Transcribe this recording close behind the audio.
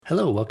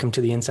Hello, welcome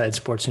to the Inside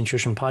Sports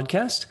Nutrition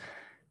Podcast.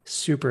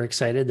 Super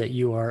excited that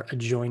you are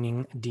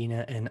joining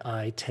Dina and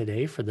I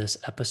today for this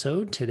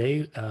episode.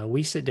 Today,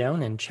 we sit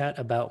down and chat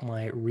about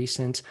my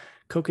recent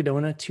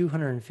Cocodona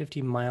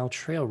 250-mile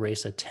trail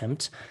race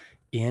attempt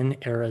in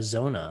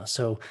Arizona.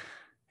 So,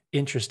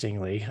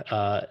 interestingly,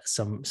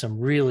 some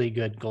really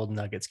good gold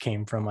nuggets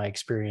came from my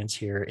experience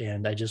here,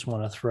 and I just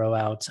want to throw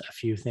out a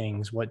few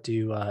things. What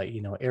do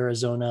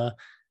Arizona,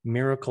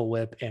 Miracle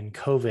Whip, and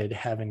COVID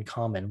have in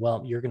common?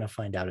 Well, you're going to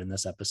find out in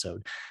this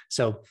episode.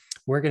 So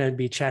we're going to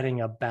be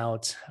chatting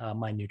about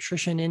my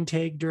nutrition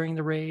intake during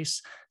the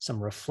race,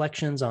 some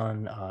reflections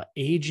on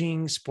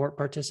aging, sport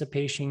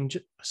participation,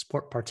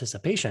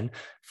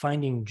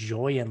 finding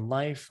joy in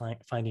life,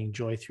 finding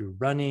joy through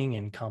running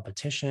and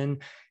competition.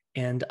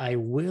 And I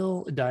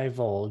will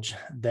divulge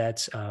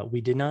that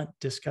we did not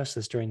discuss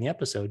this during the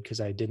episode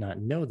because I did not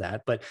know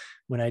that. But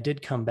when I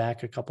did come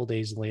back a couple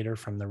days later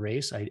from the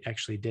race, I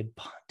actually did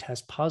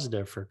test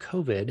positive for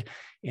COVID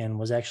and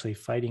was actually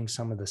fighting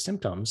some of the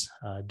symptoms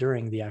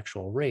during the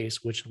actual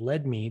race, which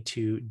led me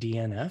to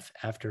DNF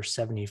after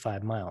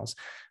 75 miles.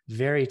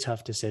 Very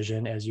tough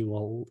decision, as you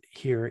will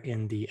hear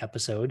in the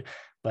episode,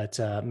 but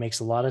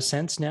makes a lot of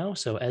sense now.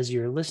 So as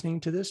you're listening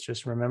to this,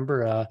 just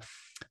remember,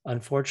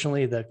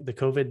 unfortunately, the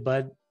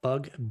COVID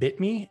bug bit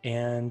me,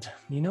 and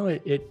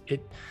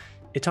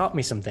it taught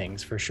me some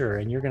things for sure.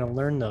 And you're going to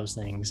learn those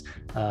things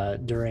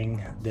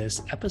during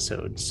this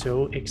episode.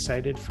 So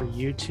excited for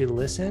you to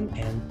listen,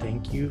 and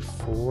thank you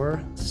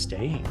for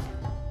staying.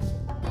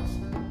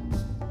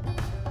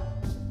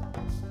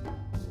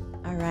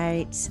 All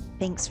right.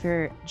 Thanks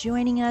for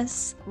joining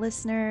us,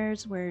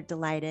 listeners. We're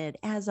delighted,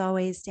 as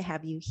always, to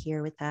have you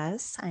here with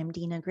us. I'm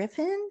Dina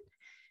Griffin,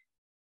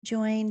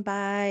 joined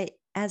by,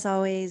 as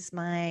always,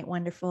 my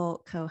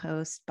wonderful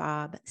co-host,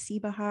 Bob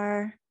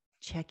Seebahar.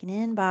 Checking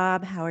in,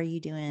 Bob. How are you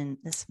doing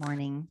this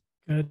morning?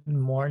 Good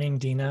morning,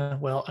 Dina.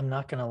 Well, I'm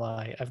not going to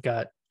lie. I've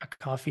got a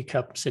coffee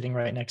cup sitting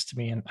right next to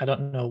me, and I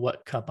don't know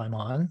what cup I'm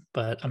on,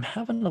 but I'm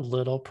having a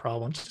little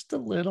problem, just a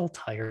little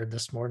tired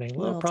this morning, a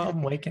little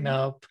problem waking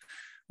up.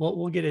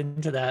 We'll get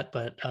into that,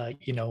 but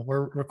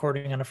we're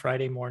recording on a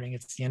Friday morning.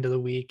 It's the end of the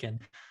week,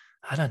 and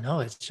I don't know.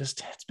 It's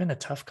been a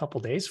tough couple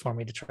of days for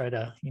me to try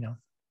to,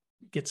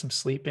 get some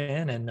sleep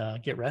in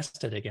and get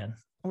rested again.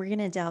 We're going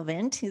to delve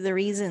into the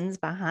reasons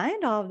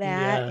behind all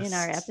that in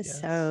our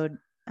episode.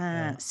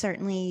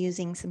 Certainly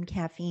using some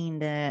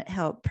caffeine to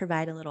help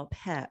provide a little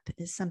pep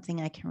is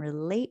something I can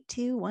relate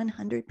to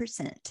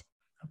 100%.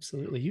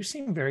 Absolutely. You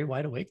seem very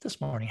wide awake this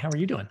morning. How are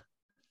you doing?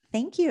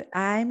 Thank you.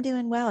 I'm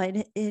doing well.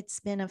 It's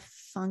been a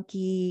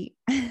funky,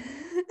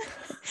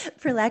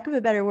 for lack of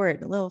a better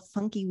word, a little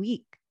funky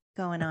week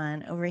going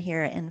on over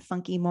here, and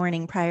funky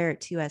morning prior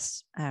to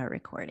us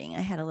recording.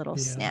 I had a little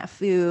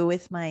snafu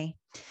with my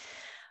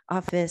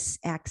office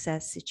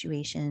access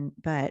situation,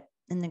 but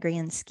in the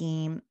grand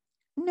scheme,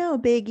 no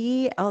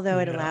biggie, although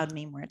it allowed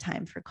me more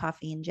time for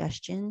coffee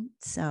ingestion.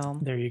 So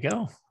there you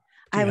go.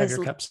 Do you have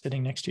your cup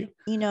sitting next to you?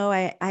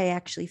 I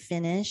actually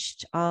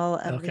finished all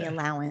of the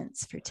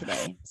allowance for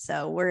today.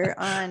 So we're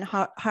on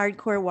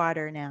hardcore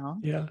water now.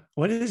 Yeah.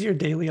 What is your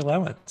daily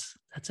allowance?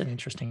 That's an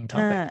interesting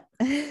topic.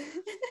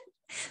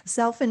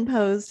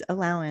 Self-imposed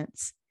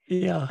allowance.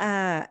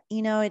 Yeah.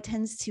 It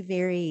tends to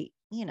vary.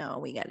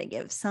 We got to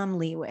give some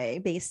leeway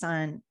based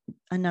on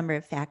a number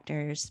of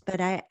factors,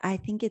 but I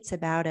think it's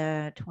about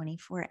a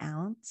 24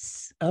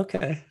 ounce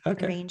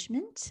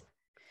arrangement.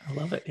 I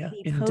love it. Yeah.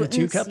 Into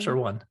 2 cups or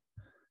 1?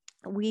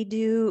 Me,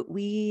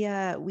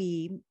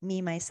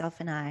 myself,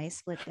 and I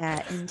split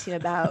that into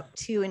about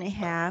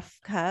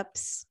 2.5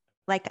 cups.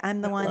 Like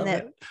I'm the one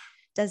that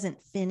doesn't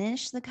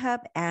finish the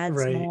cup, adds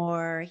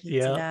more,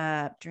 heats it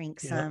up,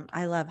 drinks some.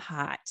 I love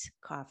hot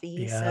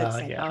coffee. So it's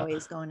like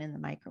always going in the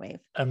microwave.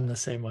 I'm the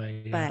same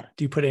way. Yeah. But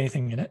do you put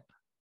anything in it?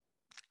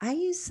 I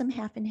use some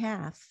half and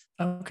half.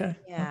 Okay.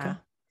 Yeah.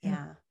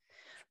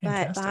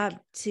 But Bob,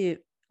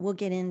 we'll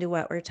get into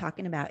what we're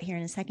talking about here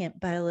in a second,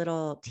 but a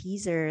little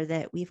teaser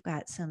that we've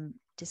got some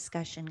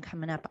discussion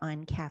coming up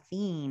on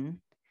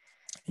caffeine.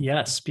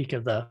 Yes. Speak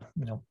of the,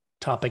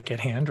 topic at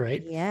hand,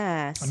 right?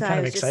 Yeah. I'm kind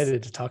of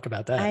excited to talk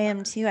about that. I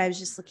am too. I was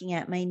just looking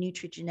at my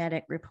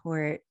nutrigenetic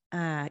report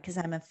because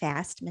I'm a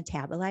fast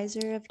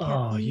metabolizer of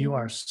caffeine. Oh, you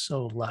are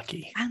so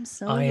lucky. I'm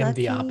so lucky. I am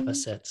the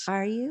opposite.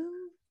 Are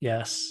you?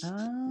 Yes.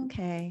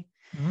 Okay.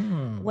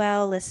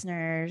 Well,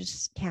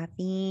 listeners,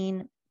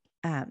 caffeine,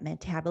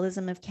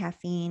 metabolism of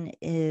caffeine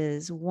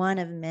is one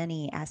of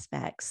many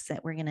aspects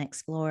that we're going to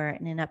explore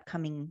in an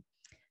upcoming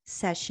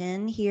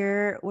session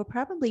here. We'll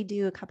probably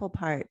do a couple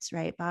parts,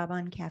 right, Bob,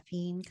 on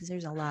caffeine, because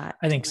there's a lot.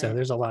 I think so.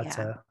 There's a lot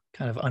to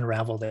kind of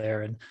unravel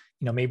there, and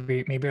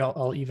maybe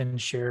I'll even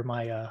share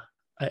my.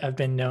 I've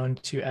been known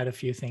to add a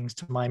few things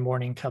to my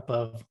morning cup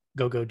of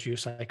go-go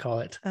juice, I call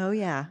it. Oh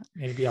yeah.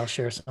 Maybe I'll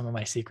share some of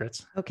my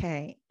secrets.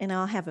 Okay, and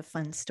I'll have a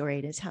fun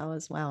story to tell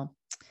as well.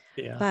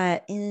 Yeah.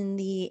 But in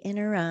the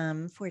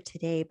interim for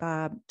today,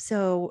 Bob,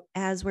 so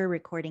as we're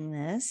recording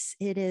this,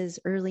 it is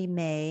early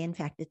May. In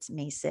fact, it's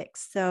May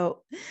 6th.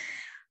 So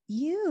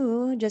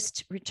you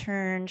just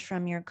returned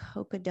from your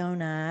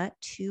Cocodona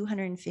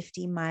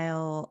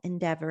 250-mile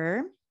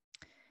endeavor.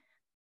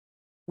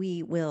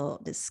 We will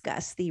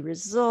discuss the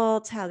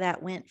results, how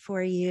that went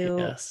for you.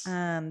 Yes.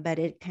 But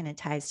it kind of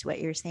ties to what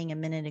you were saying a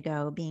minute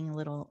ago, being a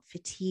little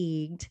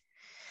fatigued.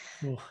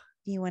 Ooh.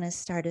 Do you want to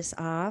start us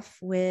off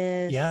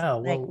with, Yeah,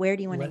 like, well, where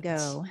do you want to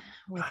go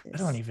with I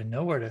don't this? even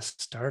know where to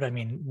start. I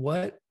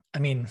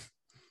mean,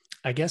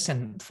 I guess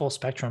in full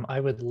spectrum,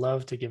 I would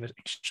love to give a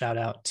shout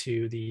out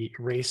to the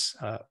race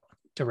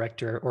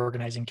director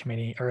organizing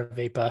committee, or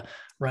VEPA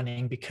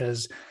running,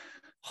 because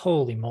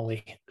holy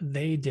moly,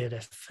 they did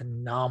a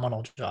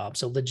phenomenal job.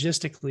 So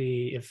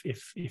logistically,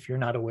 if you're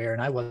not aware,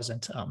 and I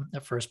wasn't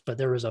at first, but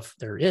there is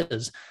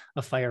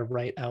a fire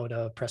right out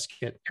of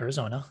Prescott,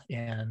 Arizona,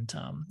 and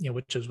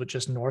which is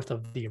just north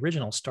of the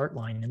original start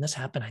line. And this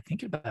happened, I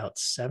think, about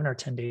 7 or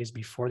 10 days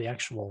before the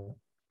actual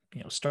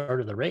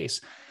start of the race.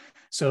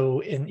 So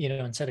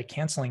instead of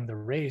canceling the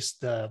race,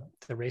 the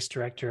race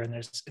director and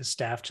his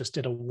staff just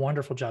did a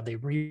wonderful job. They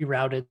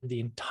rerouted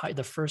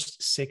the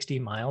first 60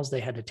 miles they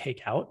had to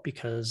take out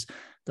because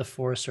the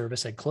Forest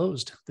Service had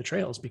closed the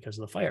trails because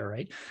of the fire,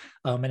 right?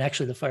 And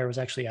actually the fire was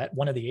actually at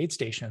one of the aid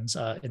stations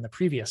in the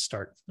previous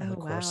start of the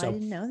course. Wow, So I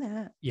didn't know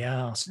that.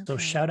 yeah. So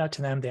Okay. shout out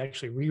to them. They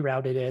actually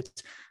rerouted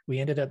it. We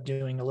ended up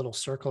doing a little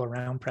circle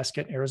around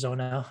Prescott,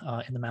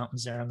 Arizona, in the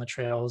mountains there on the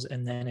trails.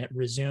 And then it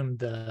resumed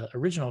the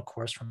original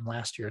course from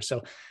last year.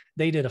 So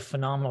they did a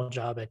phenomenal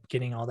job at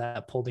getting all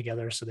that pulled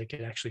together so they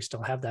could actually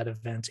still have that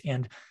event.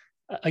 And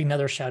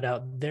another shout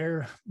out,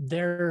 their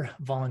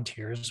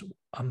volunteers,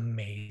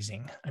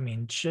 amazing. I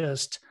mean,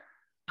 just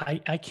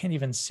I can't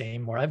even say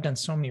more. I've done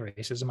so many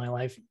races in my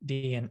life,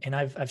 Dee, and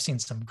I've seen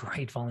some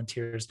great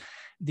volunteers.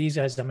 These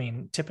guys, I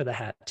mean, tip of the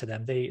hat to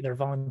them. Their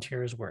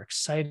volunteers were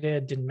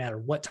excited, didn't matter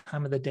what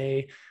time of the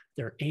day.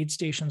 Their aid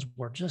stations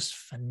were just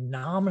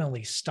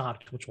phenomenally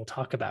stocked, which we'll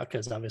talk about,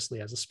 because obviously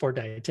as a sport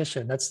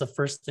dietitian, that's the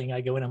first thing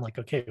I go in. I'm like,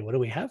 okay, what do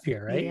we have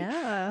here, right?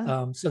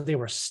 Yeah. So they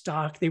were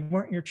stocked. They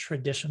weren't your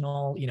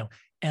traditional,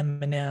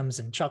 M&Ms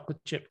and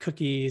chocolate chip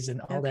cookies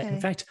and all that.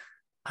 In fact,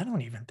 I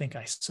don't even think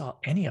I saw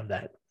any of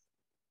that.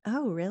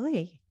 Oh,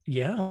 really?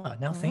 Yeah.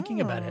 Now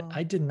thinking about it,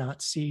 I did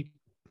not see.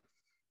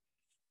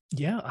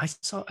 Yeah, I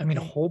saw, a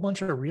whole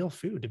bunch of real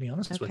food, to be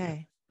honest with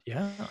you.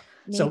 Yeah.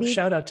 So Maybe.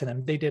 shout out to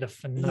them. They did a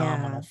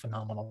Yeah.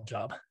 phenomenal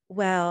job.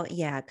 Well,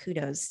 yeah,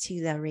 kudos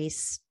to the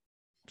race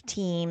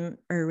team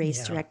or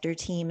race director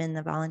team and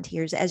the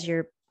volunteers. As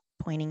you're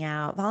pointing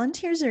out,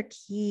 volunteers are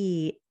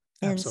key.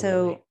 And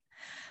Absolutely. so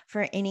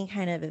for any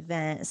kind of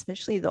event,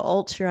 especially the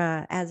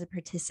ultra, as a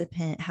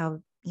participant,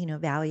 how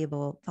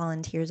valuable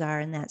volunteers are.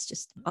 And that's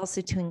just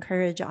also to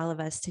encourage all of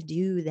us to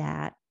do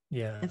that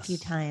a few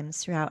times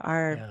throughout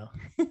our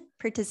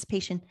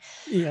participation.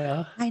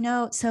 Yeah. I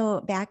know.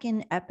 So back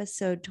in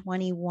episode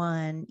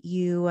 21,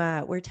 you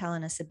were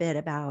telling us a bit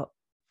about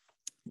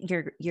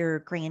your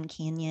Grand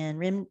Canyon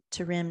rim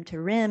to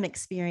rim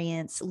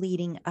experience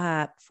leading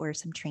up for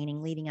some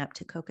training leading up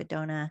to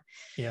Cocodona,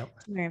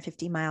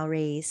 250-mile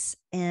race,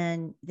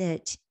 and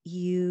that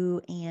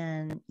you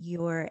and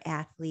your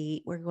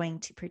athlete were going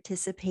to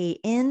participate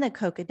in the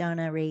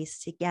Cocodona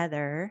race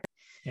together.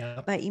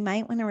 Yeah. But you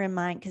might want to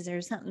remind, because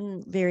there's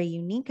something very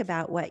unique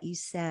about what you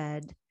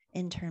said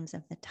in terms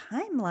of the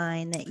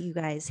timeline that you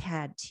guys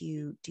had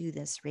to do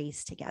this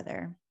race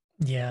together.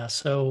 Yeah.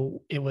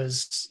 So it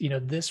was,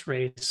 this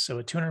race, so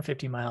a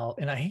 250-mile,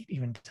 and I hate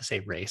even to say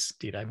race,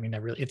 dude. I mean,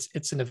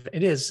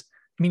 it is,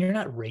 you're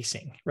not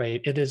racing, right?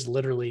 It is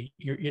literally,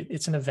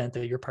 it's an event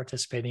that you're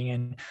participating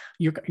in.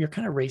 You're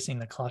kind of racing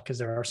the clock because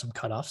there are some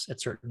cutoffs at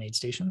certain aid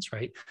stations,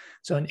 right?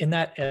 So in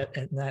that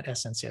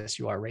essence, yes,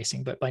 you are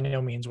racing, but by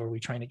no means were we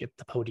trying to get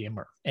the podium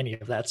or any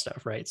of that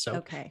stuff, right?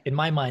 So in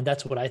my mind,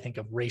 that's what I think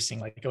of racing,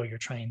 like, oh, you're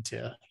trying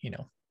to,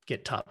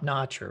 get top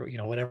notch or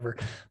whatever.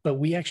 But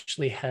we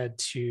actually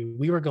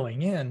we were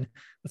going in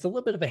with a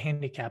little bit of a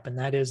handicap, and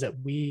that is that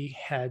we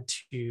had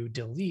to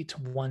delete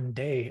one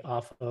day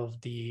off of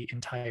the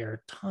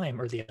entire time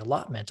or the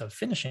allotment of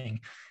finishing,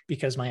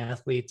 because my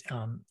athlete,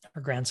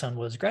 her grandson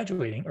was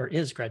graduating or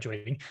is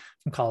graduating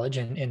from college,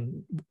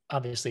 and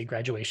obviously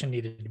graduation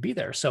needed to be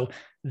there. So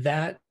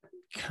that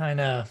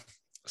kind of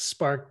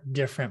sparked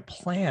different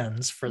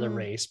plans for the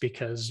race,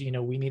 because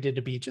we needed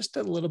to be just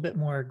a little bit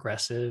more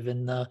aggressive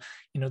in the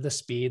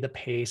speed, the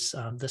pace,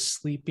 the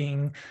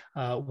sleeping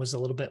was a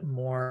little bit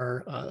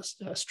more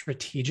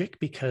strategic,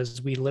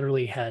 because we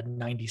literally had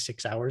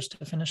 96 hours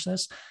to finish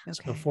this.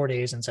 So 4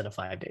 days instead of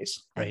 5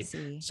 days, right?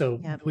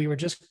 So we were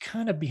just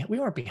kind of we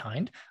weren't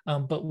behind,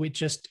 but we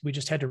just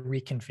had to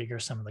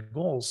reconfigure some of the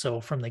goals. So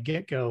from the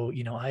get-go,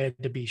 I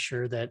had to be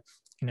sure that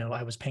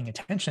I was paying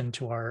attention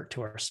to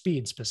our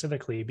speed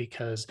specifically,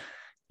 because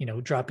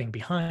dropping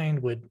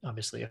behind would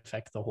obviously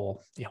affect the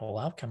whole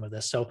outcome of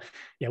this. So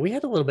yeah, we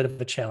had a little bit of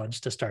a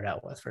challenge to start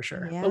out with, for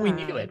sure. But we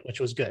knew it, which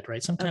was good,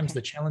 right? Sometimes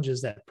the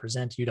challenges that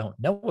present you don't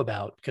know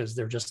about, because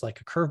they're just like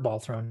a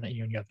curveball thrown at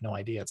you and you have no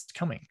idea it's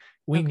coming.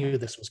 We knew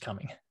this was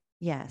coming.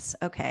 Yes.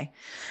 Okay.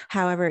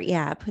 However,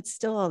 yeah, it puts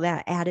still all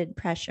that added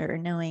pressure,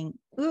 knowing,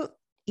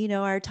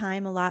 our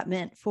time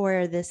allotment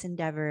for this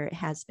endeavor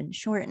has been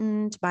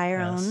shortened by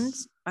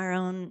Yes. our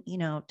own,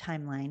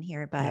 timeline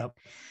here, but Yep.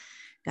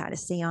 got to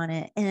stay on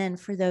it. And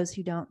for those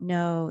who don't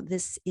know,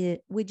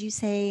 would you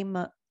say,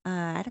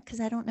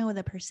 because I don't know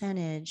the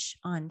percentage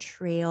on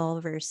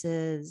trail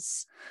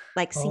versus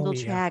like Oh single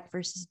yeah. track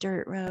versus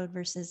dirt road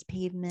versus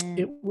pavement?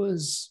 It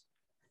was,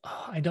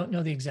 I don't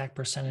know the exact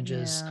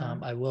percentages. Yeah.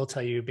 I will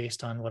tell you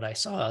based on what I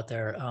saw out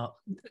there,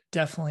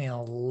 definitely a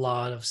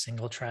lot of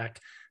single track.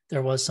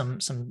 There was some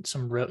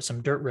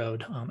dirt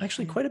road,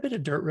 actually Okay. quite a bit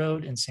of dirt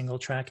road and single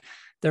track.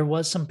 There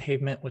was some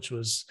pavement, which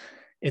was,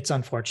 it's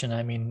unfortunate.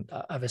 I mean,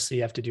 obviously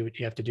you have to do what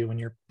you have to do when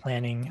you're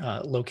planning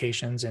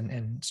locations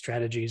and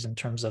strategies in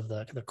terms of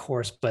the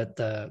course, but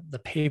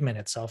the pavement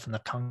itself and the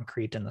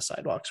concrete and the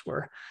sidewalks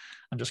were,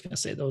 I'm just going to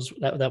say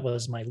that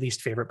was my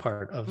least favorite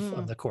part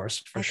of the course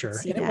for I could sure.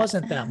 see And it that.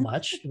 wasn't that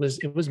much.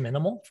 It was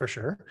minimal for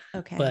sure,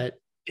 Okay. but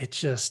it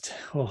just,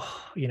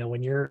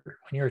 when you're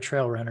a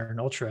trail runner and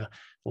ultra,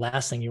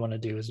 last thing you want to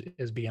do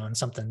is be on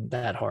something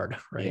that hard,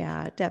 right?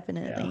 Yeah, Yeah.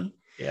 definitely.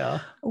 Yeah.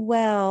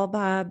 Well,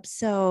 Bob,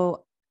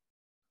 so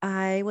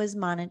I was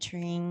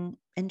monitoring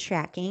and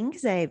tracking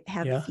because I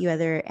have a Yeah. few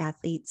other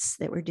athletes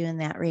that were doing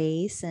that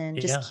race, and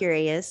just Yeah.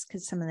 curious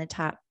because some of the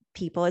top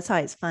people, it's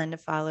always fun to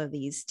follow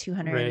these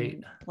 200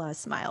 Right.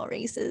 plus mile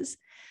races.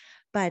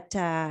 But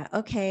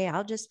okay,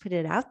 I'll just put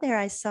it out there.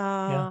 I Yeah.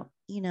 saw,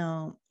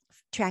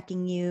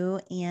 tracking you,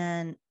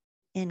 and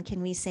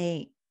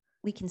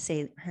we can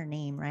say her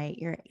name, right?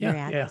 Your Yeah.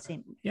 Yeah. athlete's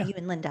name, Yeah. you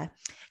and Linda,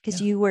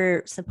 because Yeah. you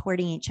were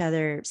supporting each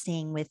other,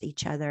 staying with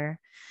each other.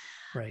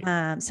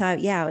 Right. So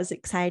yeah, it was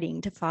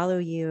exciting to follow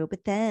you.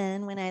 But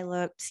then when I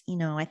looked,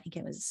 I think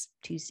it was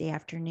Tuesday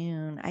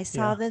afternoon, I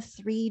saw Yeah. the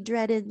three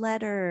dreaded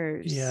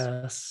letters,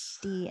 Yes.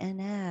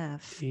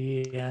 DNF.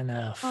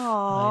 DNF. I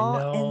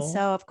Oh, and know.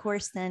 so of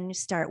course, then you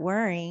start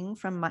worrying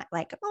from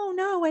like, oh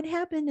no, what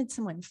happened? Did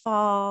someone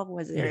fall?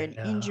 Was there an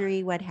Yeah.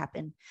 injury? What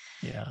happened?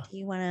 Yeah. Do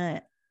you want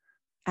to,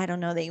 I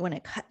don't know that you want to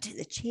cut to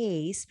the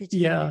chase, but do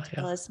you want Yeah. to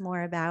tell Yeah. us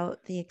more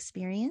about the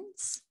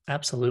experience?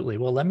 Absolutely.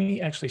 Well, let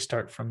me actually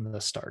start from the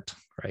start,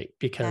 right? That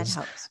Because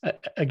helps.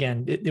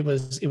 again, it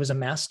was a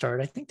mass start.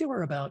 I think there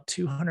were about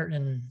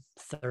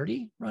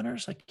 230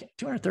 runners, like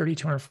 230,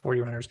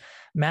 240 runners,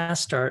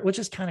 mass start, which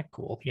is kind of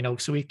cool,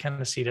 So we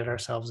kind of seated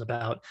ourselves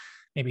about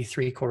maybe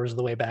 3/4 of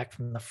the way back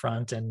from the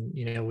front, and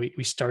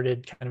we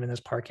started kind of in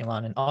this parking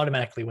lot and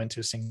automatically went to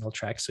a single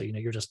track. So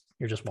you're just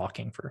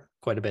walking for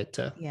quite a bit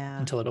Yeah.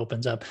 until it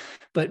opens up.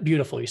 But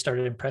beautiful. We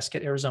started in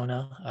Prescott,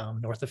 Arizona,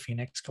 north of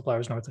Phoenix, a couple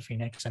hours north of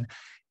Phoenix, and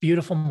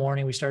beautiful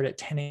morning. We started at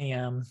 10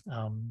 a.m.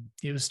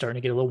 It was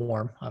starting to get a little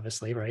warm,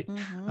 obviously, right?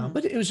 Mm-hmm.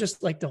 But it was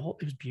just like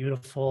it was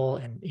beautiful.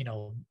 And,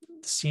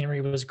 the scenery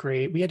was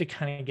great. We had to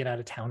kind of get out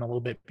of town a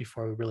little bit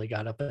before we really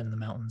got up in the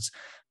mountains.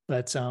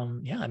 But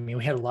yeah, I mean,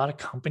 we had a lot of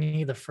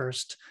company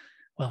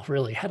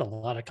really had a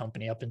lot of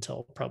company up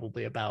until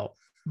probably about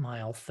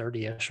mile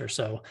 30-ish or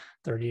so,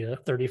 30 to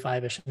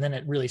 35-ish. And then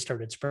it really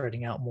started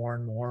spreading out more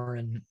and more.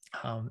 And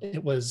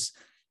it was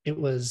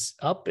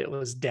up, it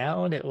was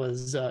down, it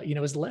was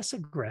less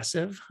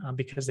aggressive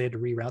because they had to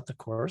reroute the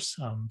course.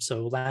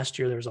 So last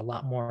year there was a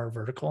lot more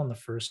vertical in the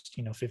first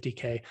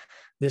 50K.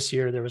 This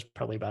year there was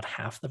probably about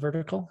half the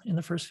vertical in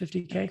the first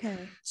 50K.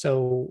 Okay.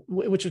 So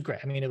which was great.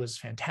 I mean, it was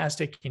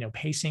fantastic.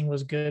 Pacing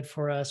was good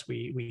for us.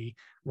 We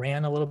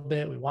ran a little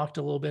bit, we walked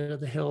a little bit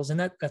of the hills, and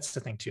that's the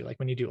thing too. Like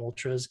when you do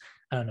ultras,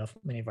 I don't know if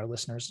many of our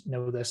listeners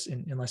know this,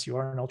 unless you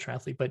are an ultra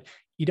athlete, but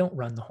you don't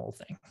run the whole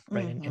thing,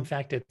 right? Mm-hmm. In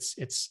fact,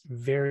 it's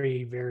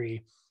very,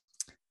 very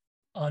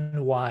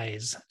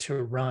unwise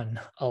to run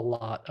a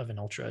lot of an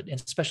ultra,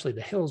 and especially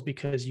the hills,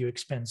 because you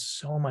expend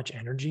so much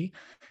energy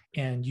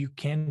and you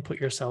can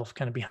put yourself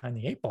kind of behind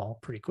the eight ball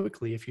pretty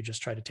quickly if you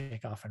just try to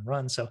take off and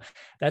run. So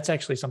that's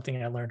actually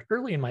something I learned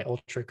early in my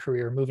ultra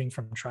career, moving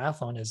from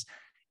triathlon, is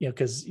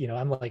because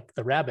I'm like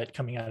the rabbit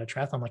coming out of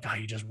triathlon. I'm like, oh,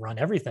 you just run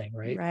everything,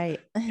 right? Right.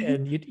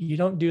 And you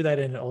don't do that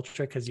in an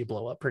ultra because you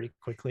blow up pretty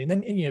quickly, and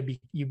then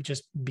you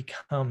just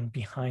become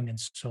behind in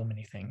so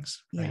many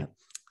things, right? Yeah.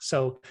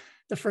 So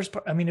the first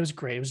part, I mean, it was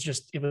great.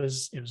 It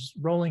was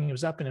rolling, it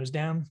was up and it was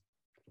down.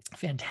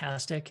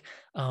 Fantastic.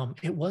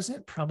 It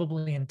wasn't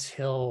probably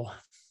until,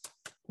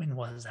 when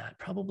was that?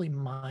 Probably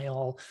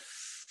mile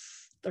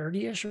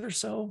 30-ish or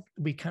so,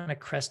 we kind of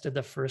crested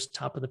the first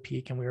top of the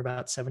peak, and we were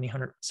about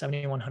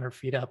 7,100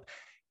 feet up.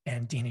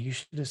 And Dina, you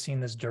should have seen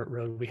this dirt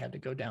road we had to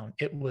go down.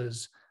 It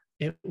was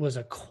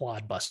a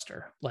quad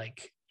buster.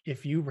 Like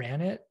if you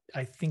ran it,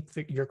 I think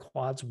that your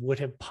quads would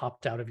have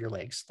popped out of your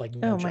legs. Like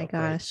no Oh my joke,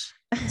 right? gosh.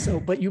 So,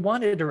 but you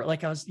wanted to,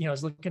 like, I was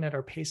looking at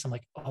our pace. I'm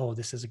like, oh,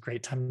 this is a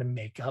great time to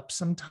make up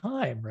some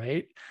time,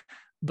 right?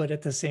 But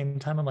at the same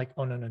time, I'm like,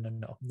 oh,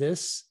 no.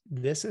 This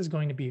is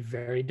going to be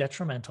very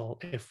detrimental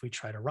if we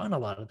try to run a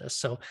lot of this.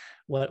 So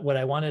what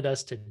I wanted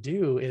us to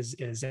do is,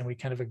 and we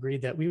kind of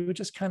agreed that we would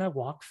just kind of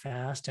walk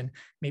fast and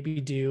maybe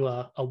do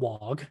a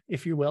WOG,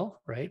 if you will,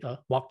 right? A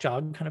walk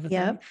jog kind of a thing.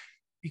 Yep.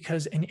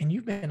 because, and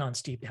you've been on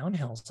steep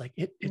downhills, like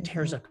it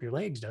tears Mhm. up your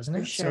legs, doesn't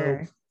For it? So,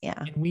 sure. Yeah.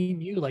 and we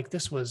knew like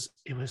it was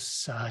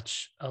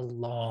such a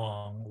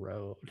long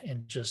road,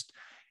 and just,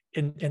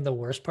 and the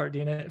worst part,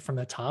 Dina, from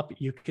the top,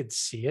 you could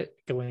see it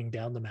going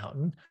down the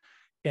mountain.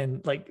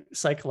 And like The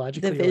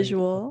psychologically, you're like,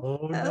 visual. oh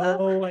Oh.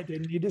 no, I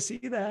didn't need to see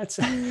that.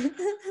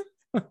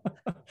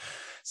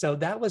 So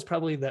that was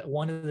probably the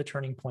one of the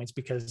turning points,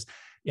 because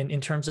in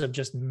terms of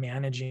just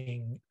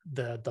managing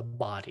the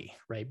body,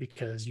 right?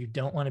 Because you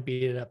don't want to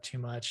beat it up too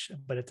much,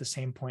 but at the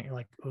same point, you're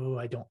like, oh,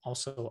 I don't want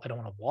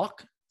to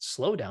walk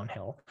slow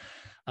downhill.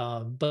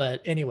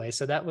 But anyway,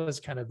 so that was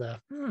kind of the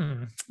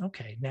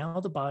okay, now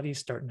the body's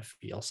starting to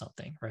feel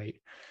something, right?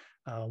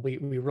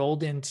 We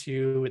rolled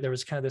into, there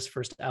was kind of this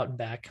first out and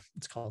back,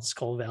 it's called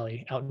Skull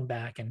Valley out and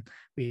back, and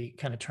we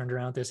kind of turned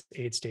around this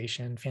aid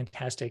station,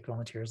 fantastic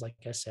volunteers, like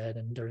I said,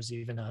 and there was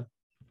even a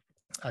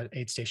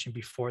aid station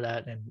before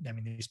that, and I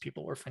mean, these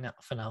people were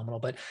phenomenal.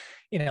 But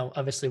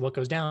obviously what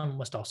goes down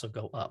must also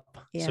go up,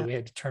 so Yeah. we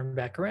had to turn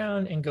back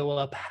around and go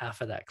up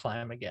half of that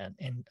climb again.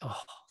 And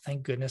oh,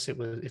 thank goodness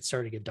it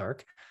started to get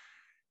dark,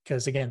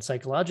 because again,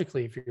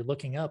 psychologically, if you're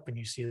looking up and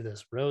you see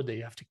this road that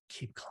you have to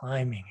keep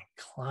climbing and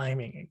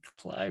climbing and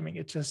climbing,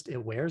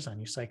 it wears on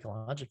you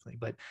psychologically.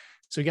 But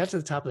so we got to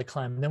the top of the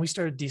climb, and then we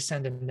started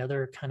descending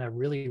another kind of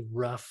really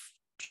rough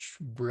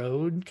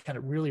road, kind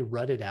of really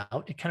rutted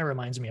out. It kind of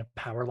reminds me of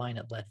Power Line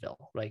at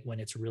Leadville, right? When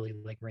it's really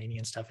like rainy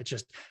and stuff, it's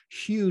just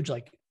huge,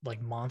 like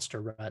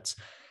monster ruts.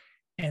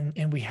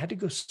 And we had to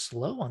go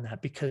slow on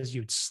that because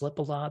you'd slip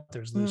a lot.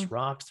 There's loose Mm.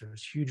 rocks,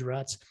 there's huge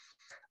ruts.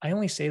 I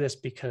only say this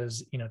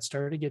because, it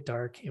started to get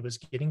dark. It was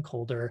getting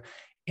colder.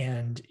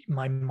 And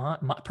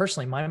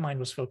personally, my mind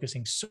was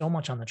focusing so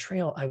much on the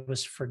trail, I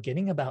was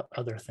forgetting about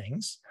other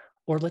things.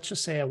 Or let's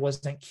just say I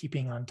wasn't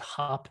keeping on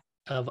top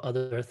of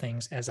other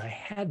things as I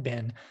had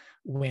been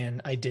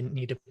when I didn't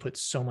need to put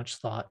so much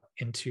thought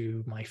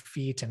into my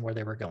feet and where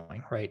they were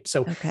going. Right.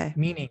 So, Okay.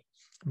 meaning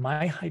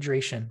my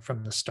hydration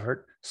from the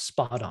start,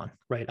 spot on,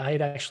 right? I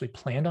had actually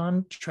planned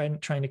on trying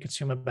to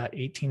consume about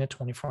 18 to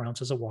 24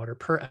 ounces of water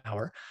per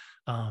hour.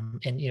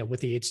 And with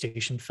the aid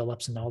station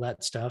fill-ups and all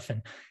that stuff,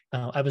 and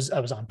I was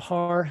on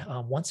par.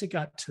 Once it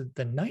got to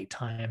the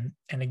nighttime,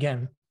 and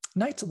again,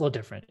 night's a little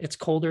different. It's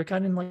colder,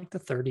 kind of in like the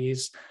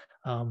 30s,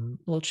 a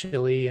little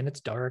chilly, and it's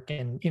dark,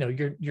 and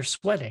you're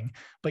sweating,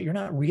 but you're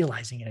not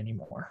realizing it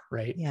anymore,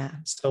 right? Yeah.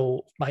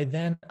 So by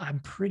then, I'm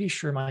pretty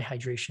sure my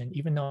hydration,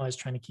 even though I was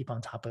trying to keep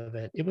on top of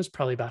it, it was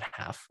probably about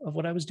half of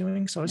what I was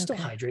doing. So I was still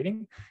Okay.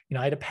 hydrating.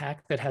 I had a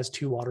pack that has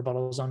 2 water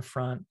bottles on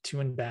front, 2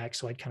 in back,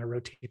 so I'd kind of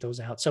rotate those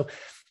out. So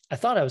I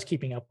thought I was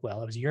keeping up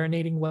well. I was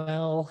urinating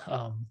well,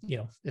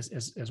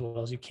 as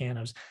well as you can.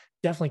 I was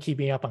definitely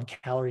keeping up on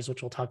calories,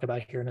 which we'll talk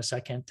about here in a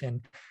second.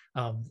 And,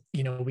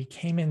 we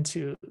came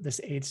into this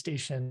aid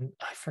station.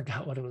 I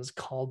forgot what it was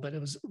called, but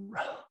it was,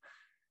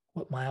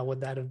 what mile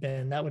would that have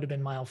been? That would have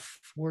been mile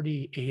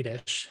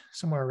 48-ish,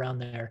 somewhere around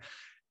there.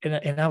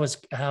 And I was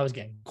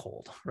getting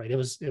cold, right? It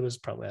was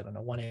probably, I don't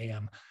know, 1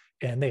 a.m.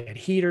 And they had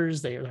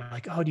heaters. They were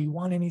like, oh, do you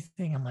want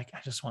anything? I'm like,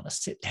 I just want to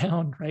sit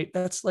down, right?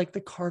 That's like the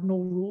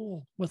cardinal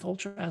rule with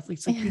ultra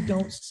athletes. Like, you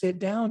don't sit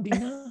down,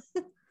 Dina.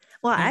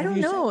 Well, I Have don't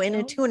you sat know in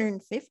a down?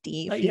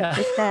 250 Yeah.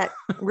 if that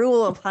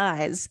rule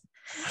applies.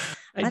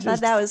 I I thought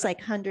that just, was like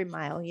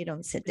 100-mile. You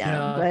don't sit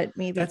down, yeah, but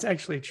maybe that's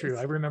actually true.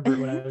 I it's remember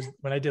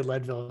when I did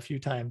Leadville a few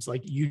times,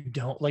 like, you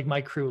don't, like, my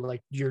crew,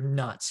 like, you're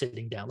not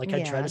sitting down. Like,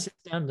 I try to yeah. sit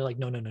down. They're like,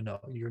 no, no, no, no,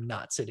 you're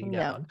not sitting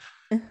No.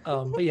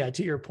 down. But yeah,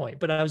 to your point,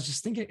 but I was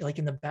just thinking, like,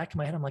 in the back of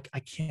my head, I'm like,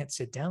 I can't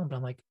sit down, but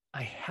I'm like,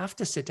 I have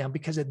to sit down,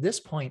 because at this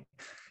point,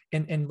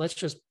 and let's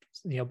just,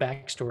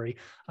 backstory.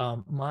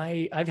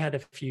 I've had a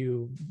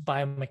few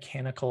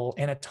biomechanical,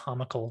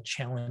 anatomical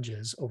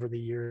challenges over the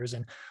years,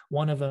 and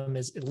one of them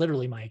is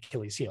literally my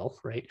Achilles heel,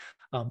 right?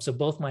 So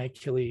both my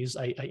Achilles,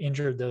 I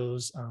injured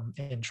those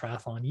in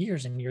triathlon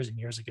years and years and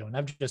years ago, and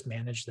I've just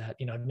managed that.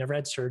 I've never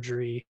had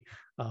surgery.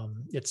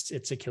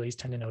 It's Achilles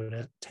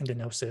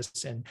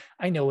tendinosis, and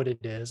I know what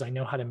it is. I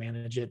know how to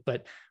manage it,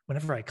 but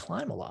whenever I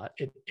climb a lot,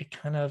 it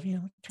kind of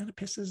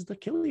pisses the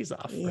Achilles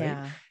off, right?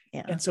 Yeah.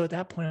 Yeah. And so at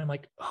that point, I'm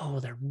like, oh,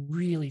 they're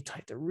really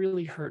tight. They're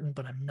really hurting,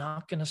 but I'm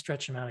not going to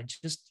stretch them out. I'm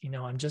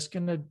just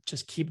going to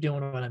just keep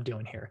doing what I'm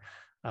doing here.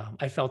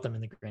 I felt them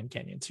in the Grand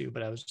Canyon too,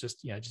 but I was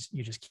just,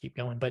 you just keep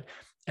going. But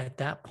at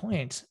that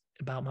point,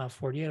 about mile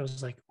 48, I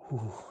was like,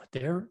 ooh,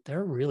 they're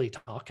really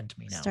talking to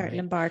me now. Starting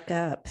right? to bark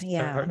up.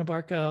 Yeah. Starting to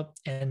bark up.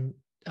 And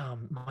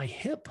my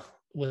hip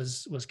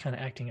was kind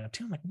of acting up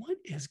too. I'm like, what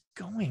is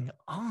going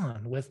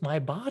on with my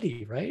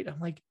body? Right. I'm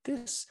like,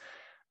 this.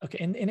 Okay.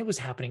 And it was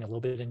happening a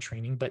little bit in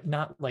training, but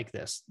not like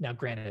this. Now,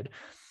 granted,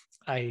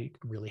 I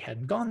really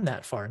hadn't gone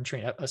that far in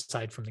training,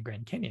 aside from the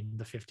Grand Canyon,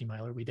 the 50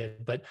 miler we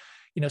did. But,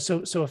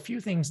 so a few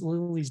things,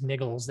 little these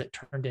niggles that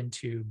turned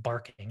into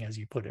barking, as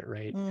you put it,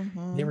 right?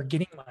 Mm-hmm. They were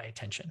getting my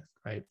attention,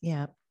 right?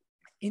 Yeah.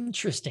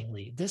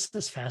 Interestingly, this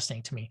is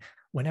fascinating to me.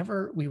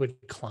 Whenever we would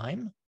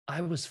climb,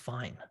 I was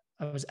fine.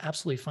 I was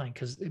absolutely fine.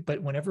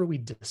 But whenever we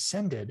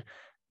descended,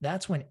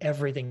 that's when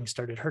everything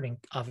started hurting,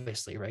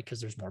 obviously, right?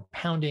 Because there's more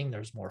pounding,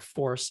 there's more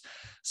force.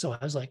 So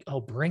I was like, oh,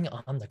 bring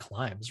on the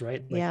climbs,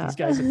 right? Like Yeah. these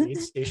guys at the aid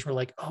station were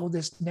like, oh,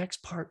 this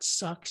next part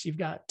sucks. You've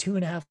got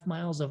 2.5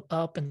 miles of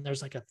up and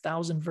there's like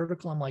 1,000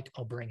 vertical. I'm like,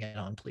 oh, bring it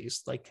on,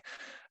 please. Like,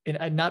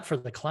 and not for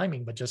the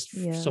climbing, but just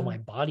so my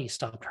body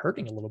stopped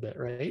hurting a little bit,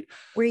 right?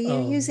 Were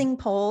you using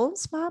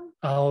poles, Bob?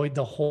 Oh,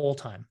 the whole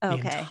time,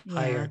 Okay. the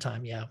entire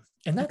time. Yeah.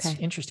 And that's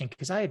Okay. interesting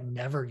because I had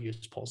never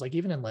used poles, like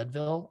even in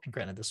Leadville. And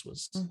granted, this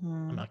was,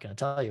 I'm not going to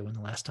tell you when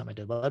the last time I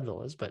did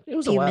Leadville is, but it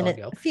was a while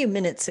ago. A few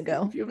minutes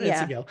ago. A few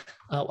minutes ago.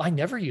 I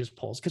never used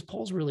poles because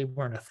poles really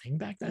weren't a thing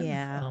back then.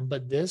 Yeah.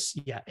 But this,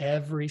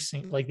 every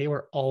single, like they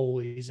were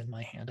always in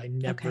my hand. I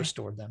never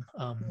stored them.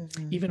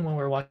 Even when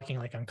we're walking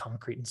like on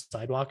concrete and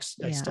sidewalks,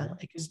 I still,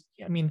 like,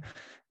 I mean,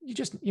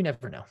 you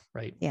never know,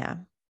 right? Yeah.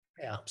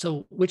 Yeah.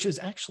 So, which is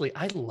actually,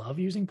 I love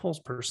using poles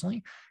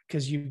personally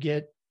because you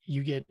get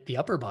the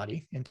upper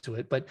body into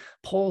it, but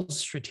poles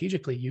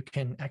strategically, you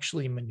can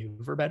actually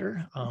maneuver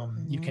better.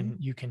 You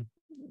can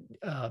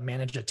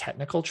manage a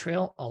technical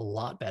trail a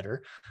lot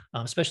better,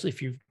 especially if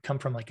you come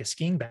from like a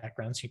skiing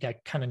background. So you got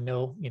kind of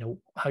know,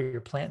 how you're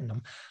planting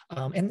them.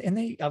 And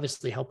they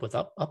obviously help with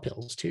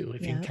uphills too,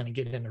 if you can kind of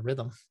get in a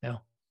rhythm. Yeah.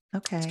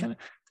 Okay.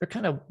 They're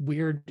kind of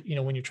weird,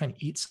 when you're trying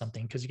to eat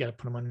something, because you got to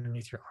put them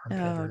underneath your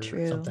armpit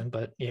or something.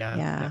 But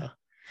yeah.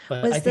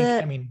 But I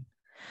think,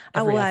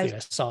 every athlete I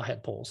saw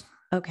had poles.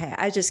 Okay.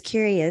 I was just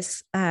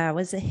curious,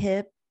 was the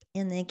hip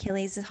and the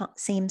Achilles the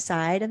same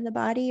side of the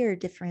body or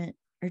different,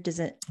 or does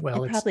it?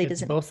 Well, it probably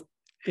doesn't. Both.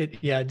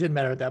 It didn't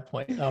matter at that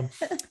point.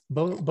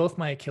 Both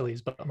my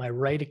Achilles, but my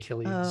right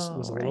Achilles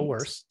was a little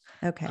worse.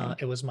 Okay.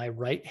 It was my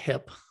right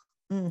hip.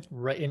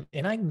 Right.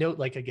 And I know,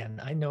 like,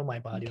 again, I know my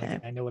body,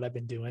 like I know what I've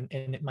been doing.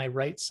 And my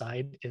right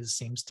side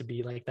seems to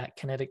be like that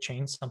kinetic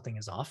chain. Something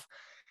is off.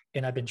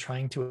 And I've been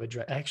trying to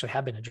I actually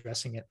have been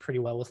addressing it pretty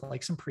well with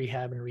like some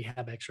prehab and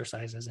rehab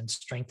exercises and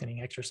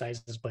strengthening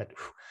exercises. But,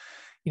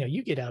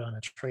 you get out on a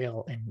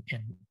trail and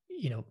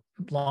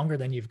longer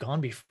than you've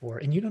gone before,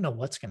 and you don't know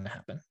what's going to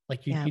happen.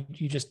 Like you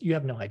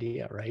have no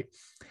idea. Right.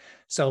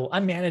 So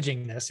I'm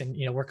managing this, and,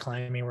 we're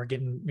climbing,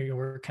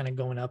 we're kind of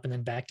going up and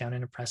then back down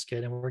into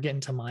Prescott, and we're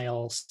getting to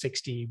mile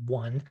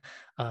 61,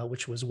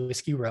 which was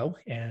Whiskey Row.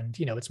 And,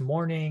 it's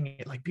morning,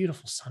 like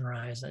beautiful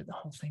sunrise. The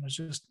whole thing was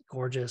just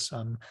gorgeous.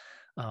 And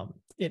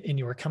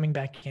you were coming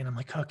back in. I'm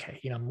like,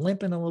 okay, I'm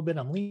limping a little bit.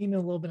 I'm leaning a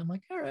little bit. I'm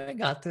like, all right, I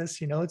got this.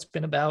 It's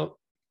been about,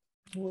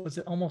 what was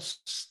it?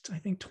 Almost, I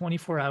think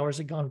 24 hours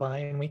had gone by,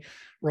 and we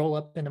roll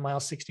up into mile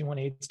 61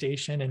 aid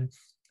station. And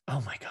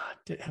oh my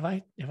God, have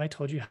I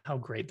told you how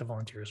great the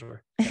volunteers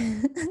were?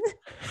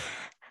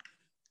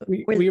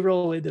 we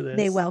roll into this.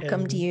 They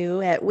welcomed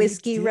you at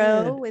Whiskey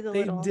Row with a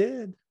little. They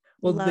did.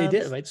 Well, they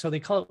did, right? So they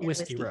call it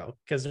Whiskey Row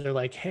because they're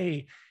like,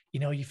 hey,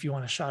 if you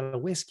want a shot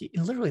of whiskey,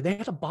 and literally they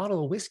had a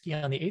bottle of whiskey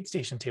on the aid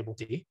station table,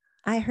 D.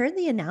 I heard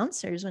the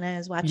announcers when I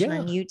was watching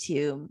on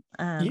YouTube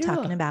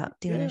talking about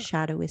doing a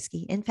shot of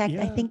whiskey. In fact,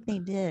 I think they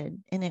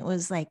did. And it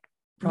was like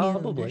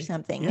probably or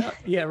something.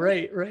 Yeah.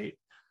 Right.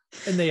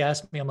 And they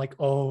asked me, I'm like,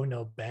 oh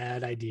no,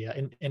 bad idea.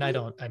 And I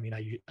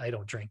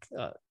don't drink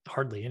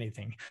hardly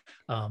anything.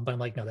 But I'm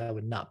like, no, that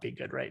would not be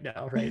good right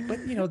now. Right. But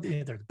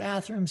there's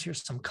bathrooms,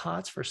 here's some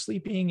cots for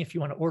sleeping. If you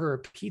want to order a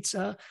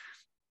pizza.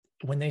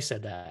 When they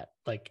said that,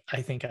 like,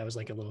 I think I was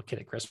like a little kid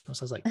at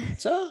Christmas. I was like,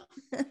 pizza?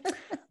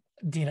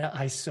 Dina,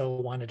 I so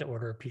wanted to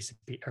order a piece of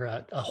or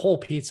a whole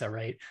pizza,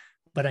 right?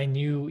 But I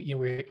knew,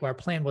 our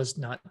plan was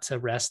not to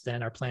rest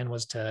then. Our plan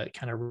was to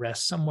kind of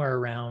rest somewhere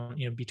around,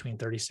 between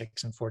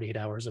 36 and 48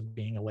 hours of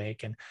being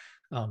awake. And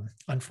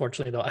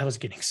unfortunately, though, I was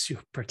getting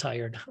super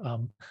tired.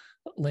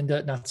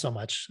 Linda, not so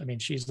much. I mean,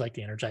 she's like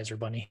the Energizer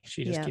bunny.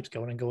 She just keeps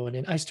going and going.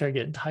 And I started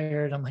getting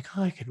tired. I'm like,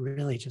 oh, I could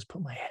really just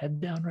put my head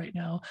down right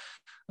now.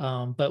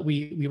 But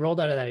we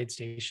rolled out of that aid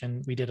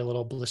station. We did a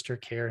little blister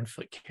care and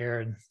foot care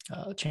and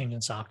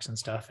changing socks and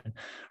stuff, and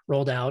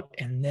rolled out.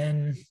 And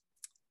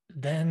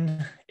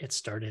then it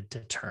started to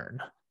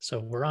turn.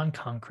 So we're on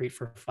concrete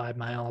for 5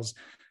 miles.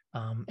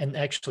 And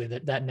actually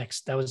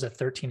that was a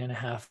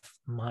 13.5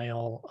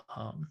 mile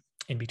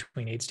in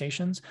between aid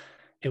stations.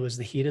 It was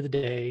the heat of the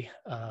day.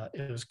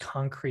 It was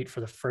concrete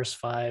for the first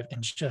 5,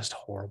 and just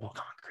horrible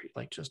concrete,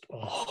 like just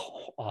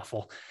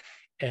awful.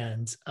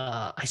 And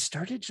I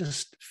started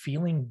just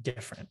feeling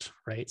different,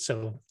 right?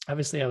 So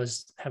obviously I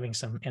was having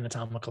some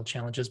anatomical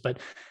challenges, but,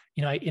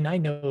 I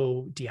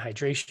know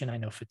dehydration, I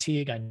know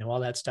fatigue, I know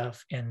all that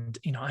stuff. And,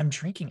 I'm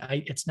drinking.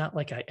 It's not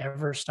like I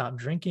ever stopped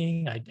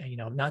drinking.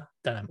 Not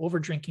that I'm over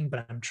drinking,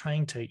 but I'm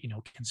trying to,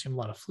 consume a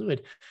lot of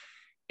fluid.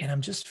 And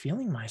I'm just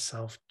feeling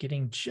myself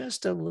getting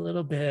just a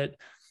little bit,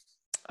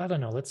 I don't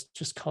know, let's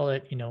just call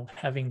it,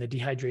 having the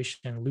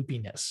dehydration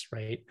loopiness,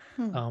 right?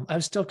 I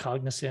was still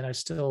cognizant. I was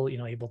still,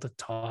 able to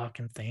talk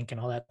and think and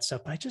all that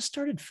stuff. But I just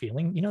started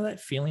feeling, that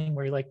feeling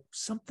where you're like,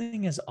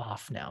 something is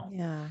off now.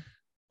 Yeah.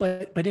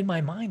 But in my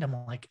mind, I'm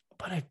like,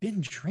 but I've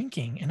been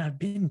drinking and I've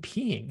been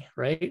peeing,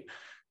 right?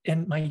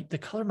 And the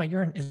color of my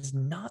urine is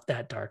not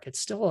that dark. It's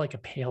still like a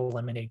pale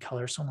lemonade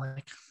color. So I'm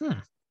like,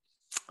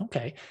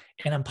 Okay.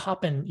 And I'm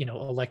popping,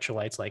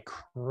 electrolytes like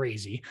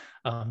crazy,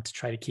 to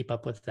try to keep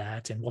up with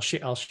that. And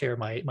I'll share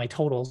my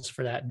totals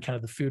for that and kind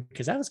of the food,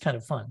 because that was kind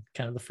of fun,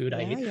 kind of the food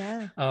I Yeah,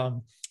 ate. yeah.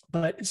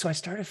 But so I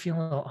started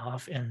feeling a little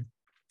off, and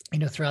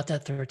throughout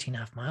that 13 and a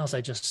half miles,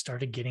 I just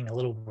started getting a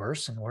little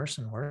worse and worse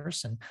and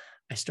worse. And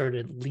I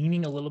started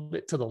leaning a little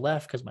bit to the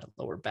left because my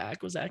lower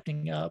back was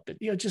acting up. And,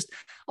 just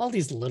all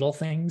these little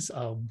things.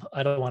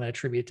 I don't want to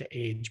attribute to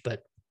age,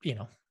 but, you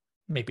know,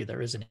 maybe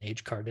there is an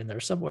age card in there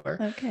somewhere.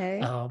 Okay.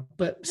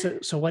 But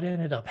so what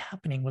ended up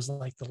happening was,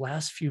 like, the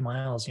last few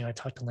miles, I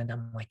talked to Linda.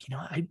 I'm like,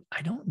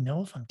 I don't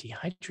know if I'm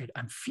dehydrated.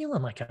 I'm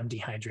feeling like I'm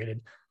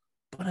dehydrated,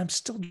 but I'm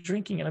still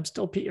drinking and I'm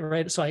still peeing,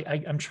 right? So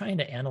I'm trying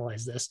to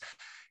analyze this.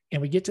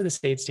 And we get to this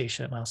aid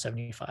station at mile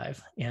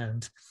 75.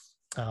 And,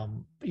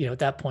 at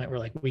that point, we're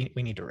like, we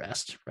need to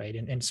rest, right?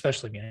 And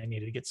especially me, I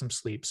needed to get some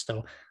sleep.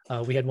 So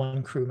we had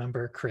one crew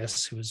member,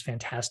 Chris, who was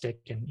fantastic.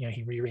 And,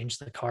 he rearranged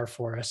the car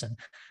for us. And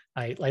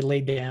I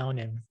laid down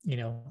and,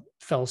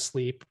 fell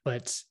asleep.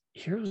 But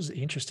here's the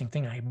interesting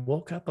thing. I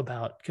woke up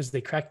because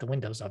they cracked the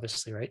windows,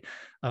 obviously, right?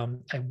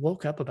 I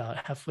woke up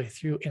about halfway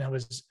through and I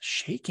was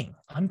shaking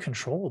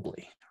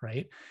uncontrollably,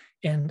 right?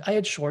 And I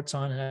had shorts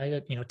on and I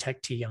had,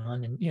 tech tee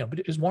on, and, but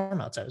it was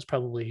warm outside. It was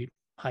probably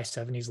high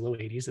 70s, low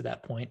 80s at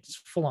that point. It's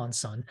full on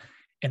sun,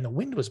 and the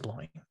wind was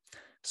blowing.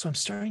 So I'm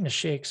starting to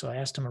shake. So I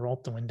asked him to roll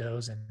up the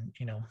windows, and,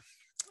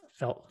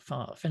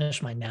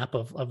 finished my nap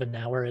of an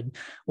hour and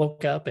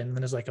woke up, and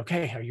then was like,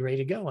 okay, are you ready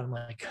to go? And I'm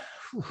like,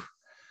 whew,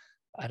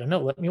 I don't know.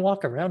 Let me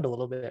walk around a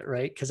little bit,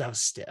 right? Because I was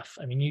stiff.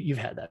 I mean, you've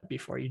had that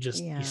before. You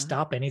Yeah.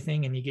 stop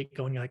anything and you get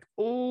going. You're like,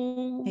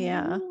 oh,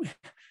 Yeah.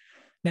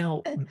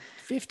 Now,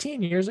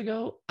 15 years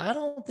ago, I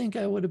don't think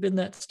I would have been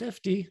that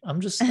stiffy.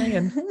 I'm just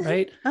saying,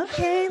 right?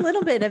 Okay, a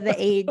little bit of the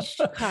age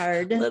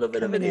card. A little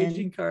bit of an in.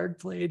 aging card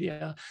played,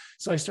 yeah.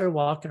 So I started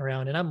walking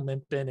around and I'm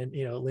limping, and,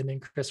 Linda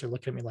and Chris are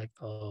looking at me like,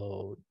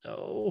 oh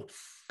no.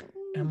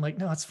 And I'm like,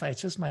 no, it's fine.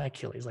 It's just my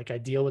Achilles. Like, I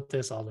deal with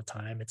this all the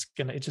time.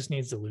 It just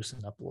needs to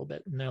loosen up a little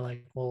bit. And they're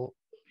like, well,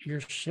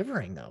 you're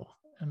shivering though.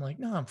 I'm like,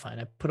 no, I'm fine.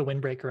 I put a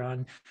windbreaker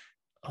on.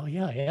 Oh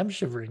yeah, I am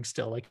shivering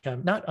still. Like,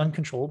 I'm not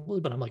uncontrollably,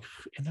 but I'm like,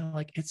 and they're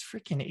like, it's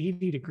freaking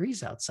 80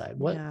 degrees outside.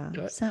 What?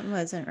 Yeah, something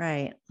wasn't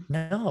right.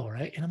 No,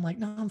 right? And I'm like,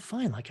 no, I'm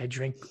fine. Like, I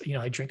drink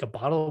a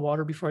bottle of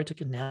water before I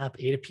took a nap,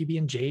 ate a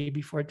PB&J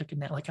before I took a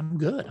nap. Like, I'm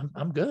good.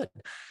 I'm good.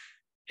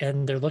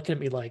 And they're looking at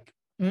me like,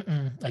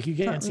 like, you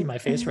can't see my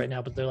face right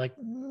now, but they're like,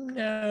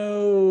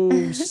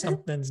 no,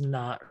 something's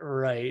not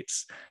right.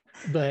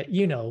 But,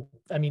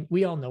 I mean,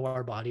 we all know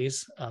our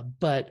bodies,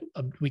 but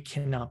we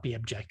cannot be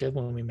objective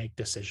when we make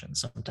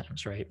decisions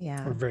sometimes, right?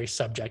 Yeah. We're very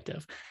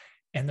subjective.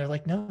 And they're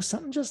like, no,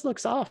 something just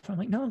looks off. I'm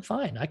like, no, I'm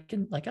fine. I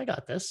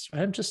got this.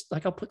 I'm just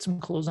like, I'll put some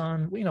clothes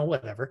on,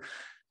 whatever,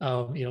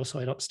 so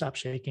I don't stop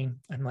shaking.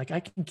 I'm like,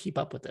 I can keep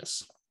up with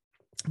this.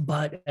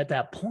 But at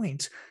that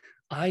point,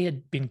 I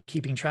had been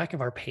keeping track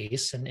of our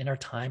pace and in our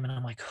time, and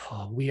I'm like,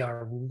 oh, we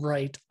are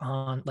right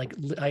on. Like,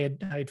 I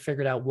had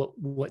figured out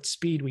what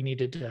speed we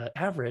needed to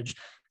average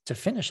to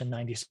finish in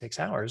 96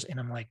 hours, and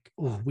I'm like,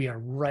 oh, we are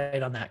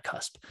right on that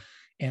cusp,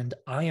 and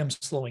I am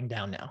slowing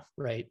down now,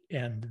 right?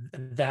 And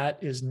that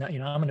is not, I'm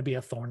going to be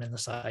a thorn in the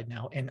side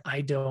now, and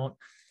I don't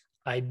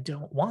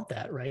want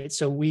that, right?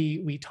 So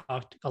we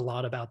talked a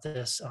lot about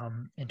this,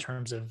 in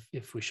terms of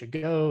if we should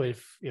go,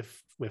 if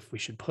we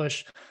should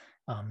push,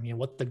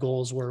 what the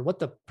goals were, what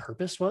the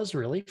purpose was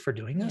really for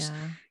doing this.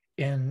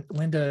 Yeah. And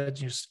Linda,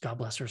 just God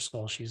bless her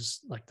soul, she's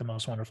like the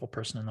most wonderful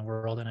person in the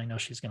world. And I know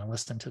she's going to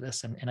listen to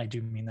this. And I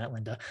do mean that,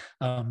 Linda.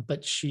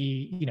 But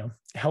she,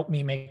 helped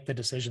me make the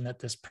decision that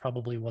this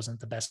probably wasn't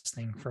the best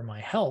thing for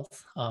my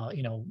health,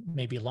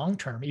 maybe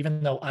long-term,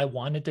 even though I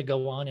wanted to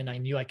go on and I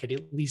knew I could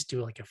at least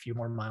do like a few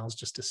more miles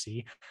just to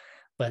see.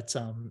 But,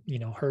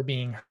 her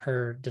being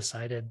her,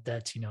 decided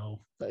that,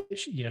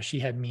 she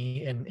had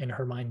me in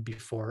her mind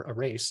before a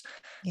race.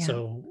 Yeah.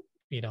 So,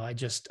 I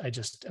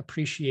just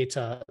appreciate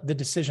the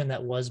decision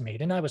that was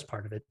made, and I was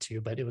part of it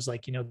too. But it was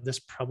like, this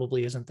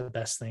probably isn't the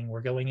best thing.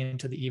 We're going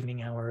into the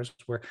evening hours.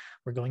 We're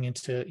going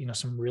into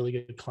some really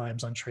good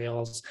climbs on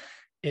trails.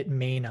 It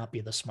may not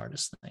be the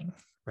smartest thing,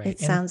 right? It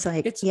sounds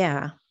like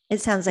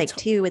It sounds like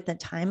too, with the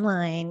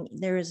timeline,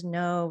 there is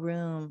no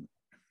room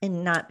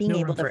in not being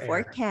able to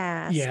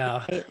forecast.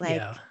 Yeah, right?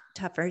 Like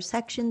tougher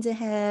sections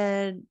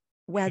ahead,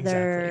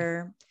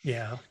 weather. Exactly.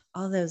 Yeah.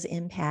 All those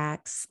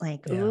impacts,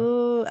 like,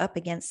 ooh, up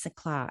against the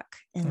clock.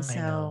 And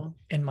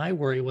and my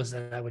worry was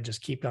that I would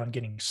just keep on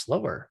getting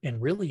slower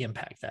and really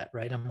impact that,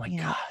 right? I'm like,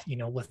 God,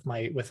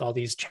 with all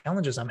these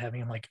challenges I'm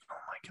having, I'm like, oh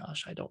my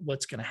gosh,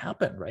 what's going to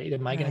happen, right?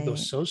 Am I going to go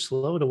so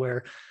slow to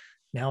where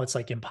now it's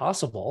like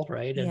impossible,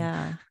 right?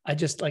 And I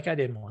just, like, I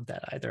didn't want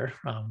that either,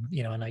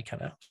 and I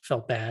kind of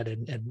felt bad,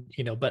 and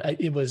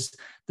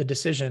the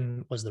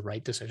decision was the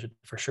right decision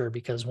for sure,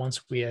 because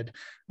once we had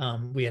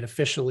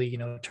officially,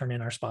 turned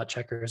in our spot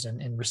checkers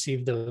and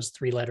received those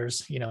 3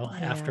 letters,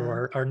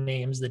 after our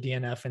names, the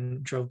DNF,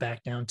 and drove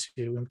back down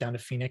to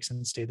Phoenix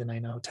and stayed the night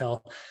in a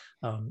hotel.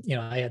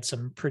 I had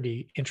some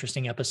pretty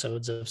interesting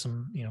episodes of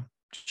some,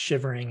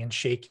 shivering and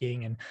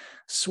shaking and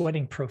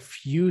sweating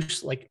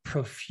profusely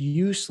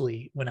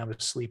when I was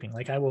sleeping.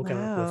 Like I woke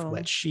up with Wow.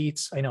 wet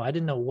sheets. I know I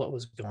didn't know what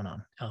was going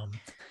on.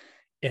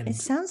 It And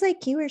sounds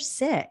like you were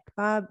sick,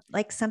 Bob,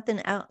 like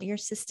something out, your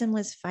system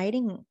was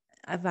fighting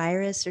a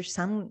virus or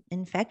some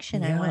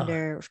infection. I yeah,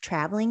 wonder if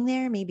traveling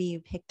there, maybe you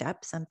picked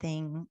up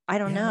something. I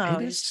don't yeah, know,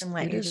 just from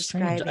what it you're is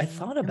strange. I describing,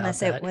 thought about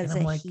unless it that and was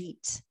I'm a like,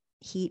 heat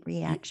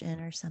reaction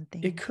or it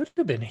something. could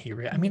have been a heat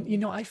I mean,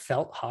 Mm. I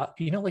felt hot,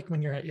 like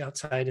when you're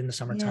outside in the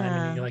summertime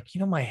and you're Yeah.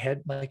 like, my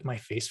head, like my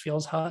face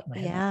feels hot, my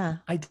head. Yeah.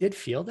 I did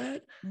feel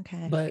that,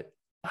 Okay. but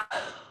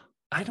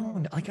I Mm.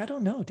 don't like, I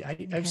don't know. I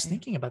was Okay.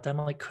 thinking about that. I'm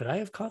like, could I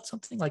have caught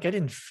something? Like I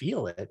didn't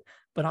feel it,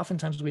 but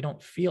oftentimes we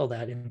don't feel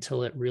that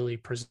until it really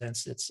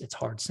presents its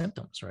hard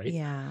symptoms, right?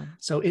 Yeah.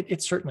 So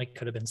it certainly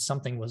could have been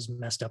something was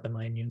messed up in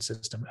my immune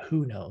system.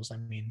 Who knows? I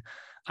mean,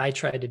 I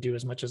tried to do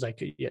as much as I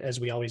could, as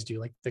we always do,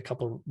 like the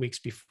couple of weeks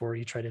before,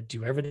 you try to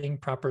do everything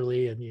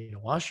properly and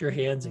wash your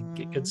hands and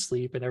get good Mhm.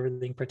 sleep and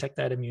everything, protect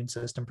that immune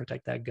system,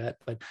 protect that gut.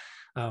 But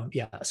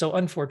yeah, so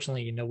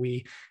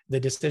unfortunately, the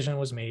decision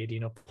was made,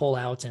 pull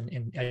out,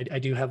 and I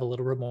do have a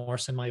little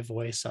remorse in my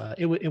voice.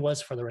 It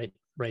was for the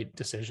right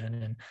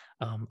decision,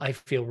 and I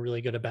feel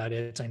really good about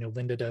it. I know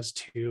Linda does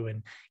too,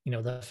 and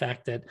the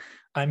fact that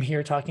I'm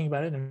here talking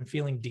about it and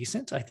feeling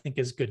decent, I think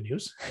is good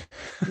news.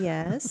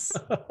 Yes.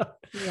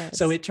 So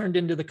Yes. it turned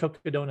into the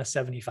Cocodona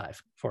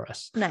 75 for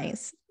us.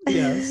 Nice.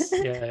 Yes.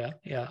 Yeah.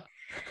 Yeah.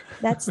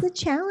 That's the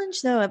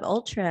challenge though of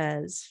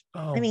ultras.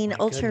 I Oh mean, my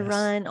ultra goodness.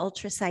 run,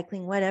 ultra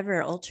cycling,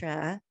 whatever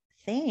ultra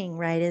thing,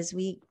 right? Is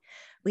we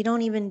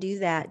don't even do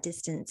that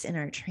distance in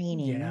our Yeah.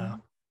 training. Yeah.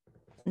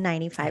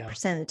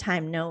 95% of the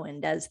time no one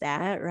does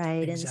that,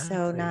 right? And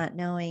so Exactly. not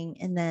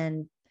knowing, and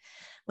then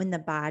when the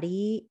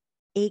body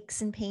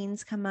aches and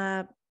pains come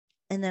up,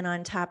 and then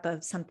on top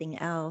of something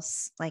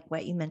else like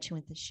what you mentioned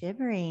with the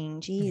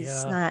shivering, geez,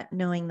 Yeah. not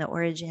knowing the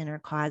origin or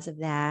cause of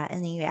that,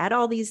 and then you add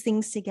all these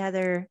things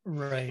together,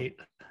 Right.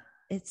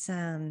 it's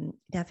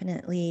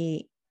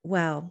definitely,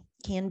 well,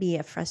 can be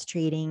a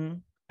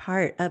frustrating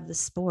part of the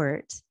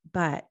sport,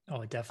 but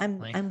Oh, i'm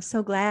definitely. i'm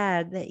so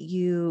glad that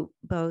you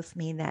both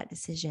made that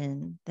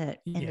decision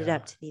that ended Yeah.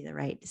 up to be the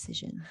right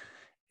decision.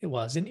 It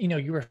was. And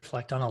you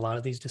reflect on a lot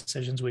of these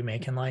decisions we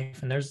make in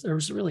life, and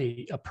there's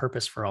really a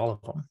purpose for all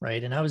of them,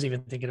 right? And I was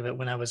even thinking of it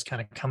when I was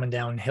kind of coming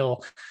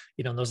downhill,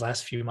 in those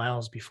last few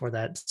miles before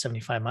that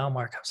 75-mile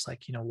mark. I was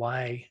like,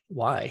 why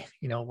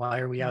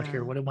are we out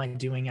here? Yeah. What am I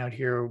doing out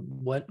here?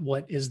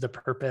 What is the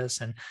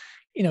purpose? And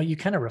you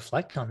kind of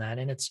reflect on that,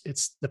 and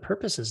it's the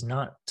purpose is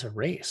not to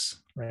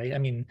race, right? I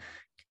mean,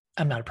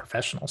 I'm not a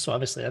professional, so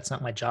obviously that's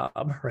not my job,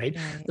 right?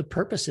 Right. The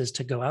purpose is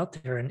to go out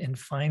there and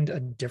find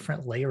a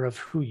different layer of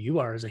who you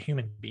are as a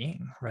human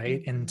being,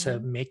 right? And to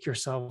Mm-hmm. make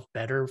yourself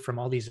better from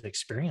all these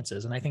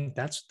experiences. And I think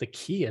that's the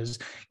key is,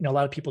 a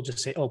lot of people just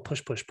say, oh,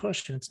 push, push,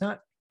 push. And it's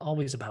not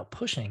always about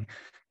pushing.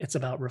 It's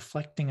about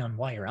reflecting on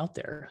why you're out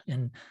there.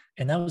 And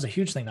that was a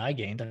huge thing that I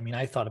gained. I mean,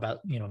 I thought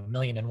about, a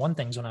million and one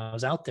things when I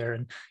was out there,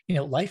 and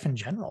life in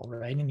general,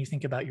 right? And you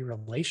think about your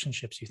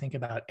relationships, you think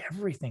about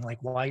everything, like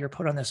why you're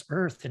put on this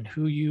earth and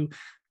who you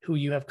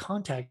have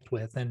contact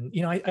with. And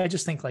I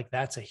just think like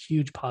that's a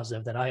huge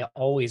positive that I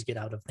always get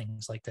out of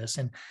things like this.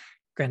 And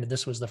granted,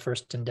 this was the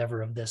first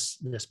endeavor of this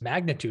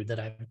magnitude that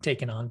I've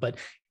taken on, but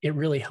it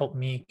really helped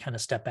me kind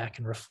of step back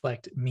and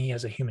reflect me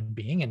as a human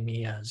being and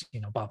me as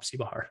Bob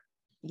Seebahar.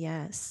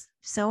 Yes,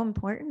 so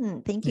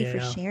important. Thank you for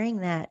Yeah. sharing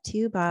that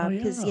too, Oh Bob,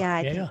 because yeah. yeah,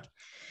 I Yeah. think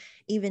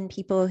even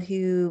people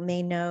who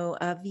may know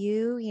of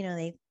you,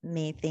 they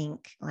may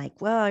think like,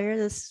 well, you're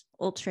this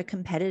ultra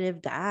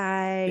competitive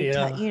guy,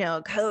 Yeah.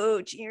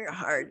 coach, you're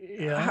a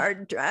Yeah.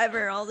 hard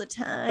driver all the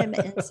time.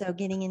 And so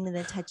getting into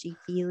the touchy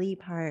feely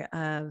part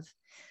of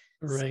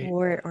Right.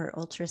 sport or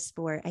ultra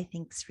sport, I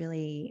think is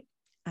really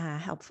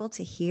helpful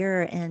to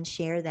hear and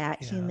share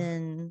that Yeah.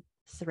 human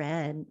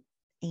thread.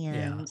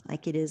 Yeah. And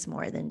like it is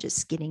more than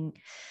just getting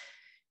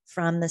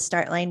from the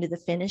start line to the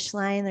finish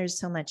line. There's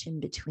so much in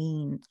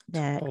between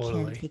that can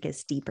Totally. take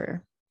us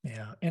deeper.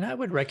 Yeah. And I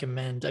would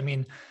recommend, I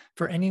mean,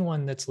 for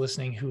anyone that's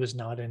listening who who's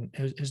not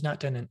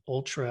done an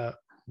ultra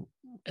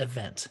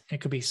event,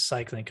 it could be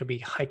cycling, it could be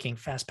hiking,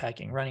 fast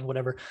packing, running,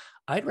 whatever,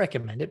 I'd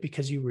recommend it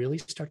because you really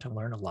start to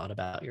learn a lot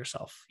about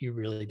yourself. You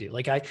really do.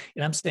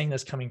 And I'm saying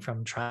this coming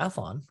from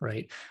triathlon,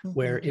 right?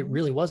 Where it Mm-hmm.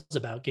 really was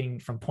about getting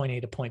from point A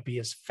to point B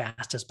as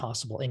fast as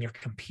possible. And you're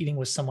competing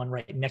with someone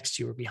right next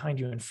to you or behind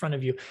you, in front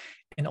of you.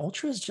 And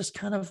ultra is just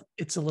kind of,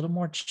 it's a little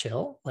more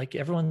chill. Like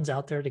everyone's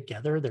out there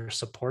together, they're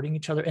supporting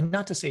each other. And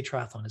not to say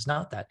triathlon is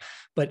not that,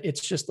 but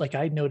it's just like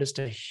I noticed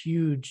a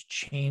huge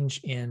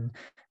change in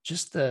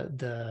just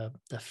the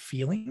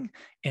feeling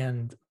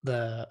and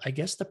I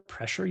guess the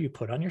pressure you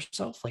put on yourself.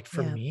 Like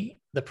for Yeah. me,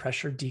 the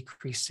pressure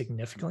decreased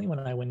significantly when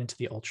I went into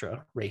the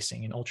ultra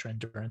racing and ultra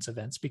endurance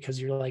events,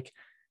 because you're like,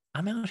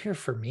 I'm out here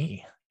for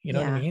me, you know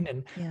what I Yeah. mean?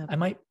 And Yeah. I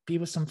might be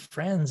with some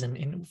friends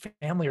and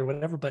family or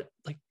whatever, but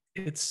like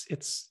it's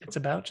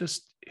about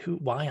just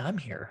why I'm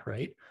here,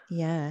 right?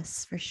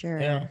 Yes, for Yeah.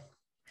 sure.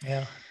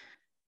 Yeah.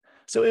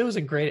 So it was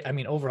a great, I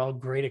mean, overall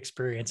great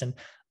experience. And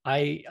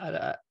I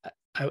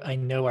I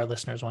know our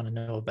listeners want to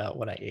know about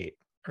what I ate,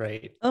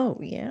 right? Oh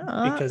yeah,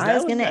 Because I that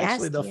was going was to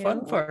actually ask the fun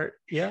you. part.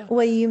 Yeah.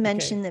 Well, you Okay.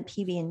 mentioned the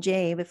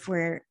PB&J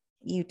before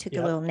you took a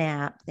Yep. little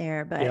nap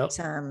there, Yep.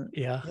 but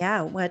Yeah.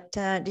 yeah, what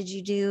did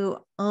you do?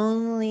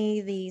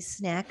 Only the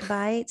snack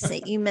bites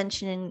that you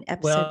mentioned in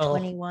episode Well,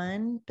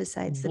 21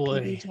 besides the boy,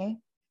 PB&J?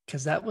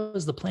 because that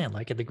was the plan.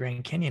 Like at the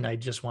Grand Canyon, I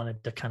just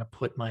wanted to kind of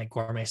put my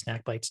gourmet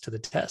snack bites to the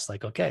test.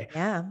 Like, okay,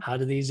 Yeah. how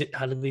do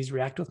these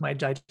react with my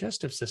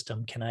digestive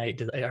system? Are they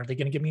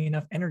going to give me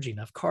enough energy,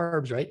 enough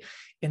carbs, right?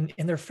 And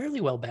they're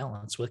fairly well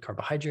balanced with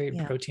carbohydrate,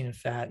 Yeah. protein, and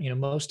fat. You know,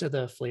 most of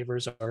the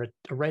flavors are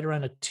right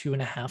around a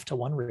 2.5 to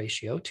 1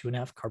 ratio,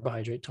 2.5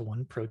 carbohydrate to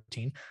 1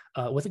 protein,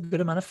 with a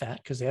good amount of fat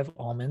because they have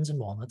almonds and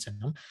walnuts in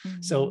them.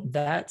 So Mhm.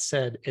 that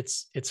said,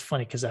 it's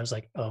funny because I was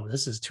like, oh,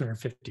 this is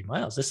 250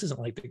 miles. This isn't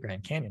like the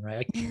Grand Canyon,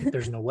 right?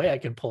 There's no way I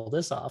can pull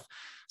this off.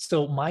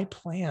 So my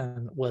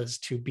plan was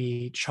to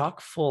be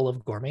chock full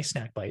of gourmet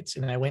snack bites,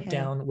 and I went Okay.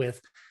 down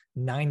with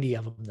 90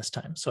 of them this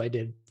time. So I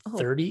did Oh,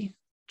 30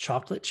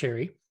 chocolate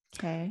cherry,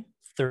 okay.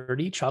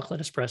 30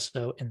 chocolate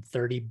espresso, and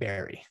 30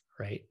 berry,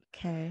 right?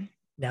 Okay.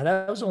 Now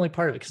that was only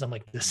part of it because I'm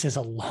like, this is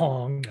a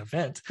long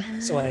event.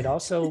 So I'd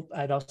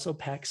also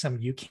pack some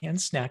UCAN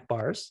snack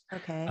bars,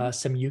 Okay.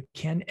 some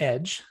UCAN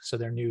Edge, so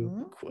their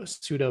new Mhm.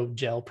 pseudo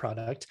gel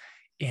product,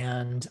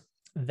 and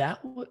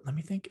let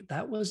me think,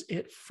 that was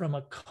it from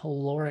a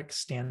caloric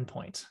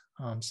standpoint.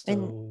 And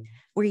So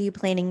were you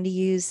planning to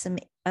use some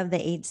of the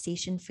aid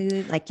station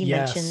food? Like you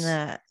mentioned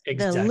yes, the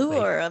exactly.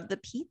 lure of the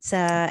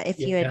pizza. If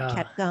you had Yeah,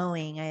 kept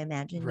going, I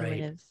imagine you would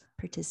right. have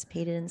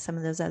participated in some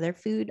of those other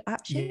food Yeah,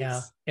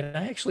 options. and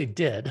I actually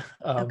did,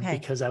 Okay.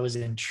 because I was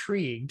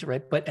intrigued,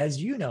 right? But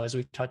as you know, as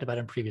we've talked about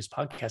in previous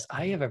podcasts,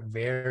 I have a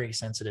very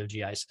sensitive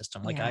GI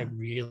system. Like I Yeah.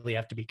 really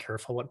have to be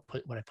careful what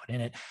I put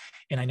in it.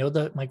 And I know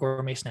that my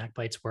gourmet snack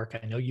bites work.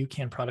 I know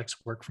UCAN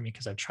products work for me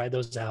because I've tried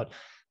those out.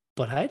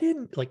 But I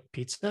didn't like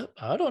pizza.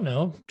 I don't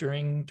know,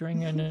 during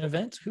an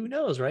event, who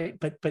knows, right?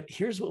 But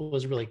here's what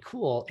was really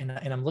cool, and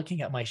I'm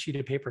looking at my sheet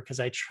of paper because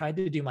I tried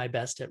to do my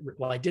best at.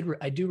 Well, I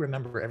do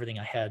remember everything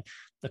I had.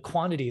 The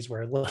quantities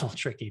were a little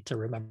tricky to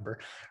remember,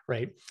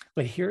 right?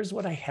 But here's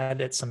what I had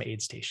at some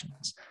aid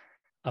stations.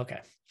 Okay,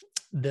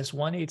 this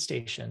one aid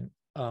station.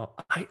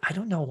 I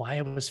don't know why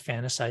I was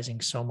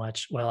fantasizing so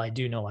much. Well, I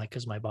do know why,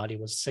 because my body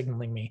was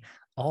signaling me.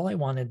 All I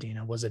wanted,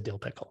 Dina, was a dill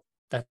pickle.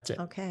 That's it.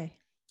 Okay.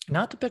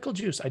 Not the pickle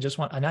juice. I just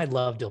want, and I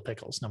love dill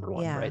pickles, number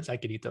one, Yeah. right? So I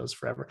could eat those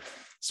forever.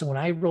 So when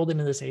I rolled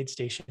into this aid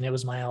station, it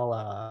was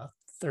mile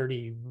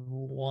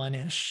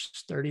 31-ish,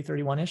 30,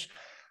 31-ish.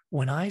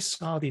 When I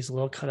saw these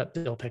little cut up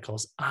dill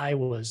pickles, I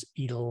was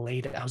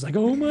elated. I was like,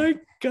 oh my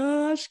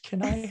gosh,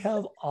 can I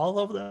have all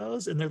of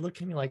those? And they're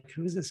looking at me like,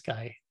 who's this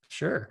guy?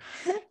 Sure.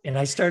 And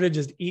I started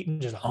just eating,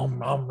 just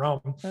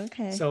rum.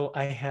 Okay. So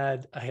I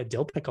had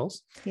dill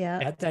pickles Yeah.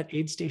 at that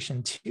aid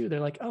station too. They're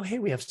like, oh, hey,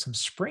 we have some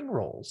spring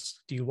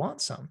rolls. Do you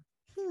want some?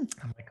 Hmm.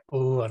 I'm like,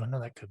 oh, I don't know.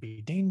 That could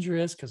be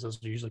dangerous because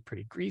those are usually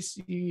pretty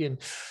greasy. And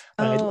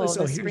Oh,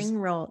 so the here's spring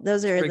roll.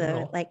 Those are spring the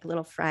roll. like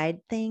little fried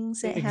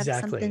things that have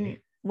something.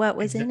 Exactly. What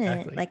was in it?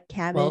 Exactly. Like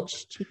Well,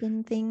 cabbage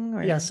chicken thing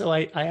yeah. or So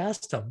I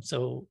asked them.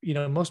 So,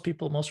 most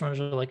runners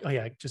are like, oh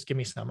yeah, just give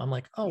me some. I'm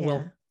like, oh, yeah.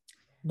 well,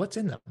 what's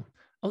in them?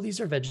 Oh,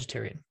 these are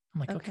vegetarian. I'm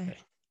like, Okay. okay.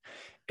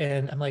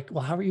 And I'm like,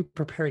 well, how are you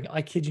preparing?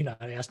 I kid you not.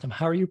 I asked him,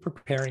 how are you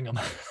preparing them?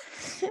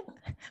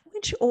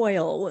 Which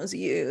oil was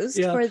used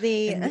Yeah. for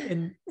the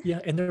And yeah,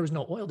 and there was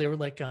no oil. They were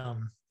like,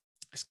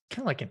 it's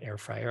kind of like an air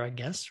fryer, I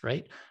guess,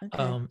 right?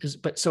 okay.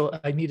 But so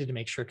I needed to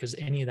make sure because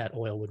any of that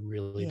oil would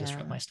really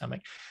disrupt Yeah. my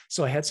stomach.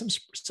 So I had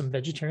some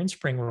vegetarian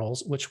spring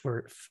rolls, which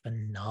were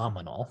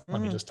phenomenal.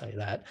 Let me Mm, just tell you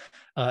that,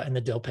 and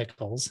the dill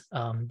pickles.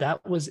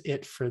 That was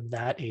it for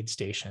that aid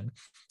station.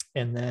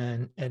 And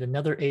then at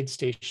another aid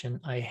station,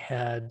 I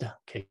had.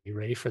 Okay, you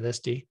ready for this,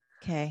 D?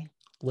 okay.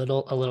 A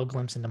little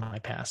glimpse into my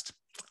past.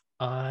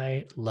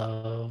 I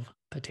love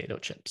potato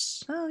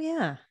chips, Oh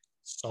yeah.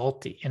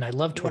 salty, and I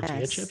love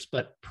tortilla Yes. chips,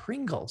 but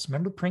Pringles,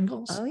 remember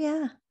Pringles? Oh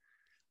yeah.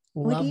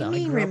 What do Love you them. I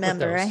mean grew up with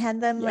remember? I those.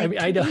 had them Yeah, I like mean,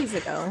 I 2 days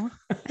ago.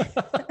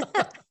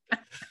 know.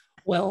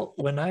 Well,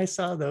 when I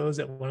saw those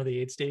at one of the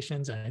aid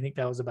stations, and I think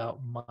that was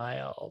about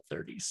mile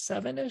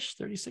 37-ish,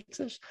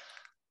 36-ish,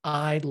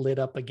 I lit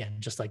up again,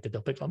 just like the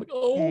dill pickle. I'm like,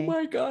 oh Okay.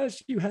 my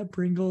gosh, you have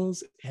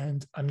Pringles.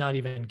 And I'm not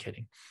even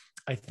kidding.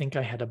 I think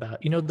I had about,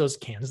 those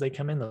cans they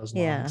come in, those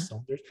long Yeah.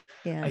 cylinders.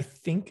 I Yeah.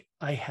 think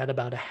I had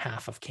about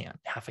half a can.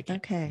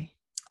 Okay.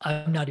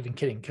 I'm not even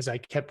kidding because I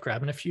kept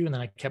grabbing a few and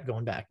then I kept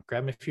going back,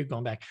 grabbing a few,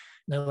 going back.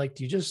 And they're like,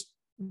 you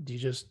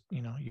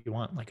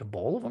want like a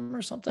bowl of them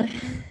or something?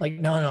 Like,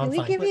 no, Can I'm we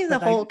fine. give you the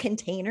But whole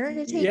container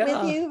to take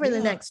with you for the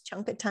yeah, next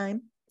chunk of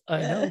time?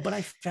 I know. But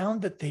I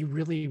found that they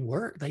really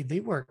work. They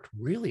worked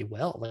really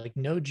well. Like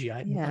no GI,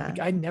 like Yeah.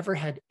 I never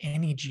had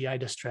any GI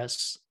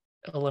distress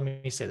let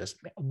me say this,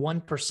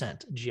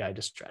 1% GI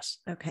distress.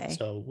 Okay.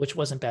 So, which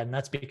wasn't bad. And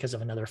that's because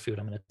of another food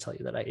I'm going to tell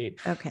you that I ate.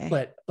 Okay.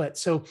 But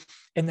so,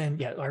 and then,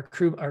 yeah, our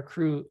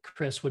crew,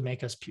 Chris would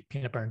make us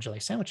peanut butter and jelly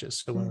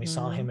sandwiches. So when we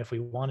saw him, if we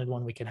wanted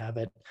one, we could have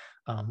it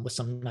with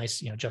some nice,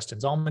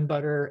 Justin's almond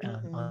butter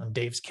and on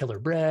Dave's Killer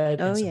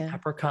Bread and some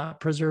apricot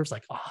preserves,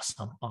 like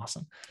awesome.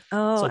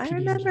 Oh, So I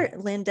remember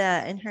Linda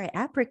and her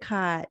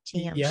apricot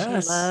jam.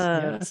 Yes, she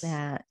loves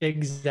that.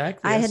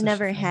 Exactly. I had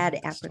never had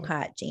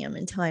apricot jam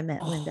until I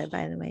met Linda,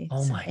 by the way.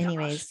 Oh so my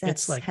anyways, gosh.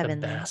 that's It's like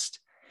heavenly. the best.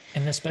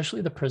 And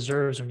especially the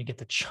preserves when you get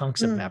the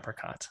chunks of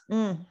apricot.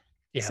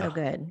 Yeah. So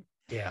good.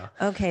 Yeah.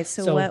 Okay.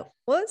 So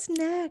what's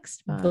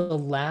next, Bob? The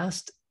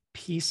last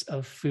piece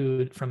of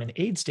food from an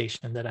aid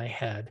station that I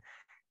had,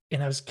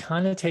 and I was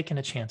kind of taking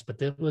a chance,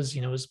 but it was,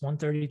 it was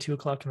 1:30,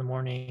 2:00 in the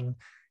morning.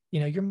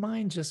 Your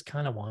mind just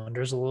kind of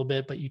wanders a little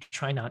bit, but you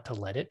try not to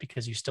let it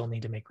because you still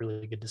need to make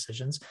really good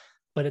decisions.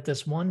 But at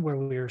this one where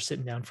we were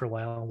sitting down for a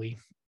while, we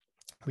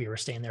were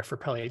staying there for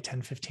probably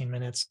 10, 15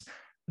 minutes.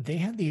 They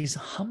had these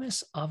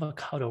hummus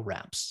avocado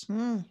wraps,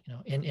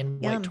 in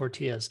white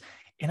tortillas.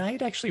 And I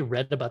had actually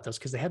read about those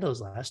because they had those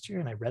last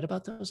year and I read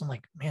about those. I'm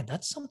like, man,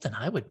 that's something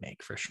I would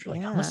make for sure.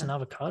 Like hummus and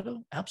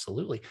avocado.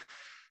 Absolutely.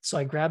 So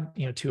I grabbed,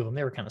 2 of them.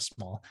 They were kind of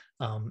small.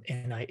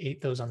 And I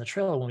ate those on the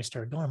trail when we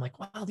started going. I'm like,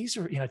 wow, these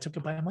are, I took a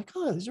bite. I'm like,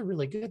 oh, these are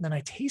really good. And then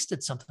I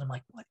tasted something. I'm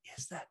like, what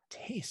is that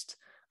taste?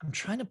 I'm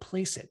trying to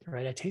place it,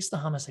 right? I taste the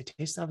hummus. I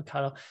taste the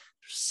avocado. There's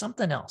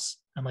something else.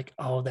 I'm like,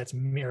 oh, that's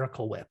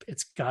Miracle Whip.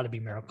 It's got to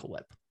be Miracle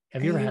Whip.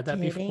 Have you ever had that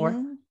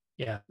before?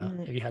 Yeah.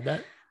 Have you had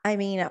that? I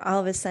mean, all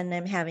of a sudden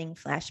I'm having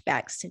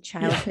flashbacks to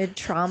childhood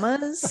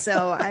traumas.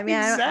 So, I mean,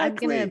 I'm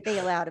going to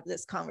bail out of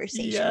this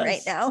conversation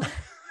right now.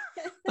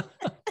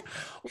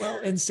 Well,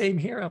 and same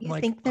here. I'm you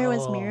think there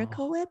was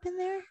Miracle Whip in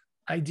there?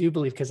 I do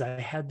believe because I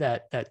had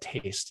that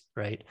taste,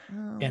 right?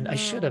 And I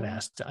should have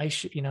asked. I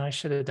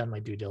should have done my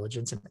due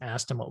diligence and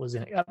asked him what was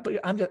in it. But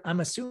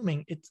I'm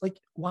assuming it's like,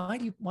 why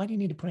do you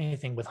need to put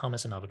anything with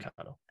hummus and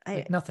avocado?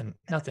 Like nothing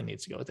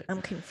needs to go with it.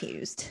 I'm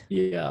confused.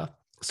 Yeah.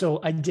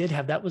 So I did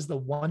have, that was the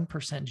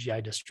 1%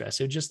 GI distress.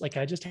 It was just like,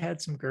 I just had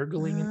some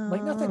gurgling and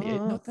like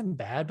nothing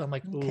bad, but I'm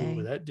like,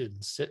 oh, that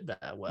didn't sit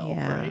that well.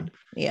 Right.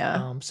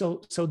 Yeah.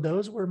 So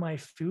those were my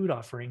food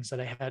offerings that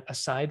I had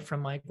aside from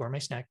my gourmet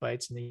snack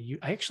bites. And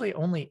I actually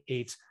only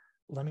ate,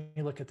 let me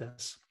look at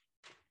this.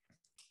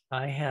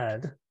 I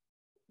had,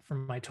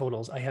 from my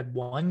totals, I had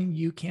 1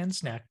 UCAN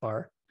snack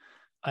bar.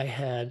 I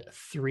had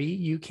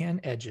 3 UCAN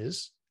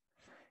edges.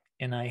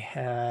 And I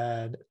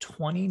had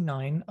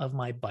 29 of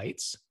my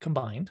bites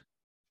combined.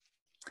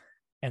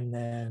 And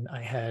then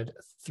I had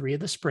 3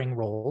 of the spring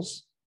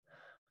rolls,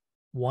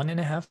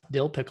 1.5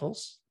 dill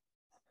pickles,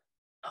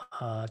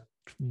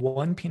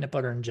 1 peanut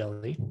butter and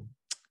jelly,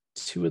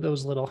 2 of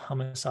those little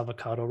hummus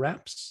avocado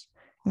wraps,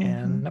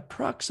 and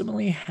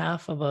approximately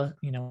half of a,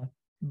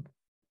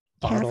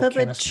 bottle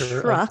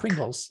canister of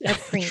Pringles.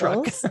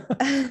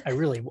 I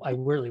really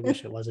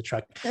wish it was a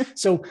truck.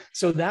 So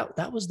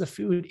that was the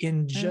food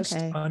in just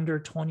under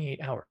 28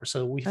 hours.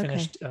 So we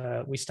finished,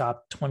 we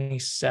stopped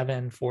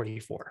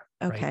 27:44.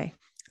 Okay. Right?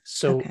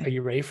 So are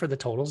you ready for the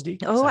totals, Dee?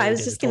 Oh, I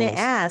was just going to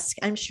ask.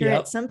 I'm sure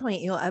at some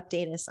point you'll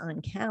update us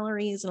on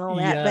calories and all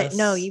that, but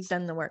no, you've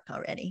done the work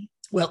already.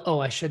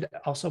 Well, I should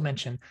also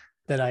mention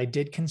that I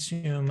did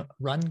consume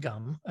Run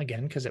Gum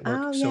again, because it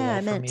worked so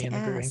well for me in the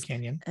Grand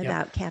Canyon.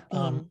 About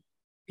caffeine.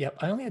 Yep.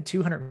 I only had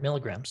 200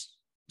 milligrams.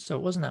 So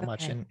it wasn't that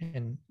much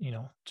in,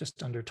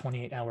 just under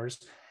 28 hours.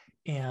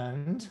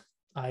 And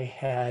I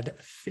had,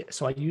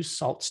 so I used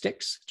salt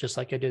sticks, just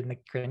like I did in the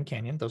Grand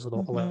Canyon, those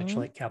little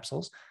electrolyte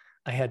capsules.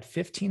 I had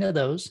 15 of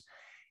those.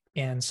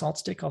 And Salt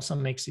Stick also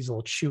makes these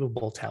little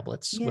chewable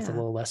tablets with a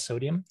little less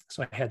sodium.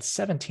 So I had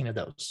 17 of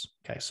those.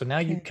 Okay. So now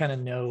you kind of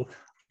know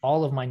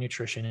all of my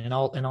nutrition, and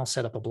I'll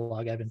set up a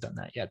blog. I haven't done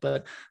that yet,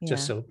 but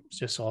just so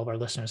all of our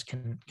listeners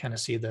can kind of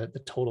see the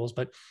totals.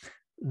 But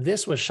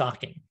this was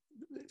shocking,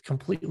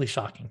 completely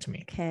shocking to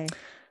me.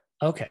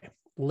 Okay.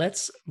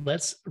 Let's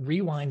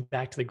rewind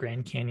back to the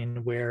Grand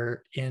Canyon,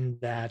 where in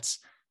that,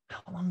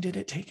 how long did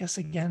it take us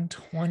again?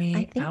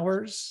 20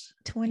 hours?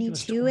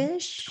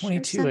 22-ish.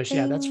 22-ish.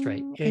 Yeah, that's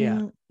right.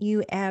 Yeah.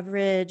 You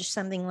average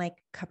something like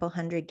a couple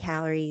hundred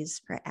calories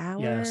per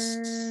hour.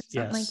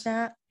 Something like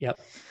that. Yep.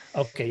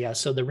 Okay. Yeah.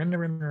 So the rim to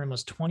rim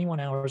was 21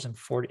 hours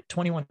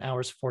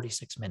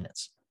 46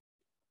 minutes.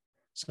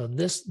 So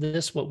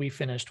this what we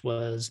finished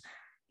was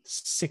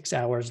 6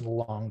 hours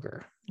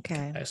longer.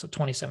 Okay. So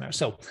 27 hours.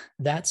 So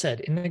that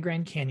said, in the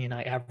Grand Canyon,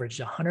 I averaged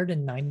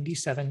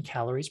 197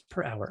 calories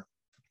per hour.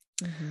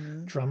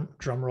 Drum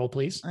roll,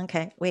 please.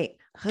 Okay. Wait.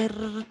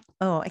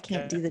 Oh, I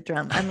can't do the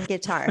drum. I'm a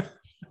guitar.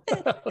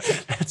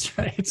 That's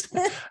right.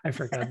 I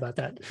forgot about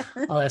that.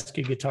 I'll ask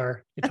you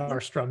guitar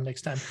strum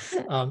next time.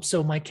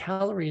 So my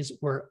calories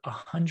were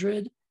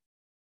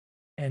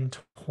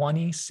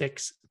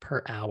 126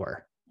 per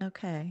hour.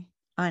 Okay.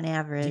 On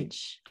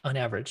average.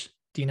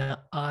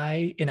 Dina,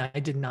 I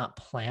did not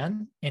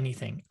plan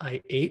anything.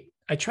 I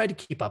I tried to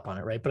keep up on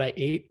it, right? But I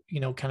ate,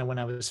 kind of when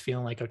I was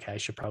feeling like, okay, I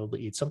should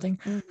probably eat something.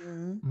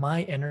 Mhm.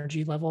 My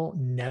energy level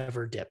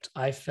never dipped.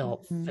 I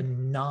felt Mhm.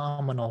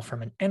 phenomenal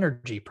from an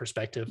energy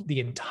perspective the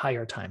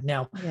entire time.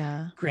 Now,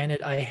 Yeah.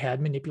 granted, I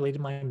had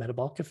manipulated my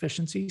metabolic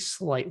efficiency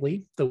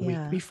slightly the week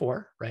Yeah.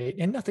 before, right?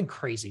 And nothing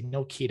crazy,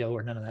 no keto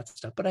or none of that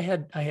stuff. But I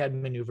had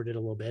maneuvered it a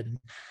little bit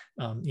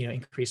and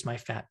increased my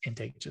fat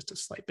intake just a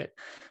slight bit.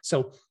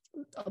 So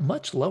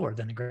much lower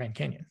than the Grand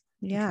Canyon,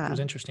 which Yeah.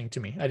 was interesting to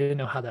me. I didn't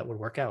know how that would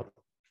work out.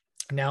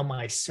 Now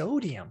my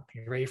sodium,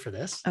 you ready for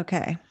this?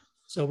 Okay.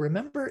 So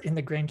remember in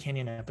the Grand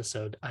Canyon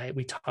episode,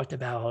 we talked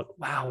about,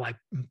 wow, I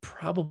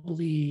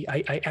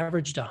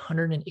averaged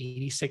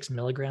 186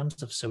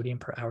 milligrams of sodium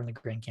per hour in the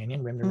Grand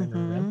Canyon, rim to rim to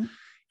rim. Mhm. And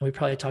we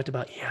probably talked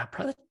about, yeah,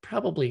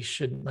 probably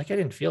shouldn't, like I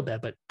didn't feel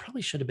bad, but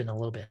probably should have been a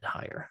little bit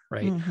higher,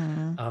 right?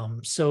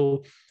 Mhm.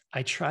 So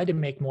I tried to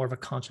make more of a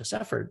conscious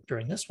effort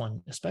during this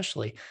one,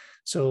 especially.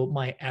 So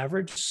my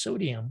average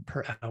sodium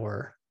per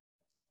hour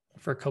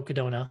for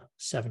Cocodona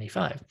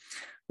 75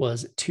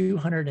 was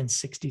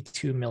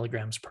 262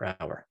 milligrams per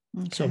hour.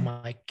 So Okay.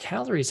 my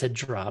calories had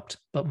dropped,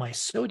 but my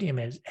sodium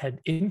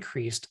had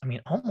increased. I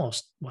mean,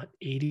 almost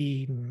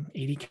 80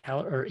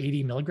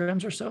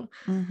 milligrams or so.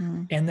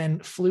 Mhm. And then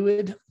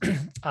fluid,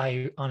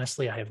 I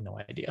have no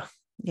idea.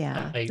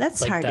 Yeah. I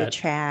That's like hard to that.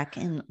 track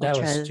in That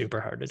was ultra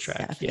super hard to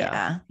track. stuff. Yeah.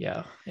 Yeah.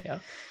 Yeah. Yeah.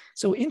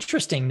 So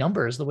interesting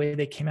numbers, the way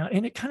they came out.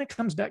 And it kind of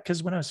comes back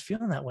because when I was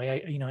feeling that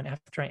way, and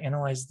after I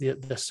analyzed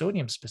the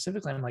sodium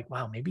specifically, I'm like,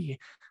 wow, maybe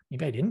I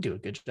didn't do a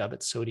good job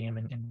at sodium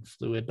and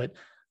fluid, but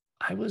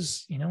I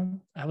was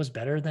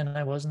better than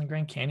I was in the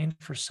Grand Canyon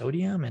for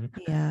sodium. And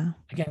Yeah.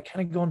 again,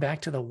 kind of going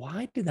back to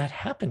why did that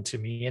happen to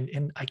me?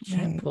 And I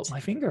can't put Right. my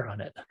finger on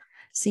it.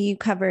 So you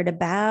covered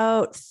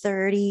about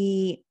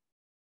 30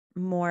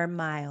 more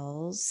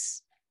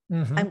miles.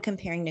 Mm-hmm. I'm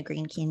comparing to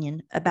Green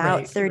Canyon, about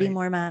Right. 30 Right.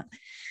 more miles.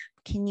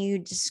 Can you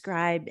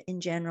describe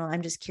in general?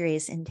 I'm just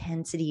curious,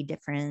 intensity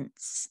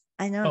difference.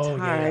 I know it's Oh, yeah.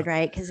 Yeah. hard,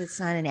 right? Because it's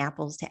not an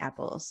apples to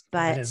apples, It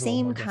but is a little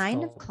same more kind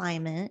of difficult.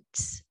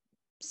 climate,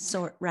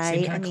 sort Same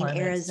right? I kind of mean, climate.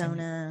 Same.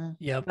 Arizona,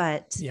 Yep.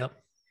 but Yep.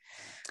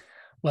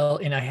 Well,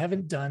 and I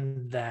haven't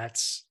done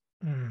that.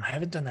 I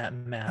haven't done that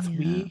math.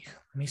 yeah.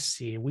 Let me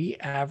see. We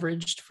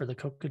averaged for the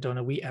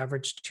Cocodona, we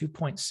averaged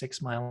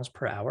 2.6 miles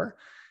per hour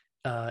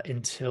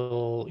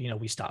until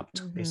we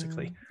stopped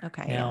basically.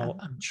 Okay. Yeah. Now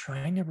I'm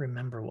trying to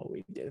remember what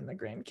we did in the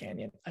Grand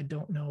Canyon. I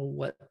don't know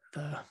what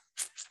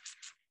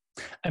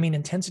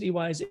intensity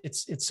wise,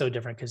 it's so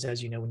different because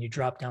as you know, when you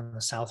drop down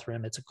the South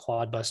Rim, it's a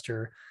quad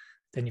buster.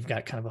 Then you've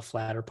got kind of a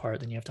flatter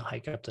part. Then you have to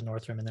hike up the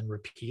North Rim and then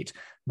repeat.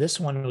 This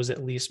one was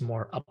at least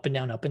more up and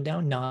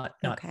down, not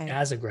Okay.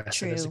 as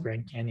aggressive as the True.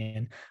 Grand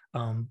Canyon.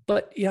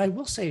 But yeah, I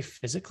will say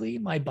physically,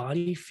 my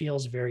body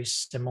feels very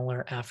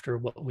similar after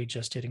what we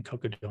just did in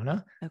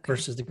Cocodona Okay.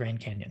 versus the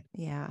Grand Canyon,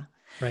 Yeah.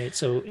 right?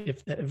 So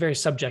if very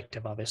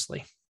subjective,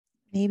 obviously.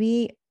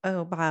 Maybe,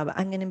 oh, Bob,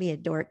 I'm going to be a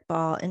dork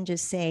ball and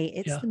just say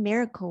it's Yeah. the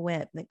Miracle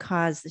Whip that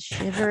caused the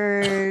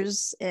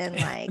shivers and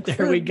like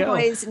There we food go.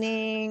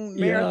 poisoning.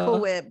 Miracle Yeah.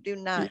 Whip, do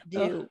not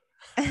do.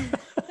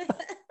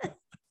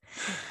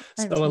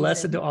 So a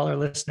lesson to all our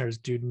listeners: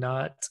 do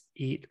not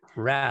eat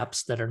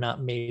wraps that are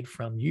not made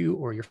from you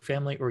or your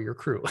family or your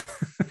crew.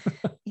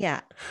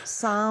 Yeah.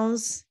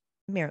 Psalms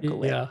Miracle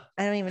Whip. Yeah.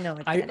 I don't even know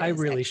what that I is.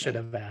 really Actually. should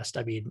have asked.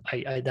 I mean,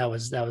 I that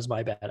was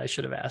my bad. I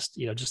should have asked,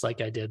 just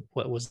like I did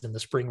what was in the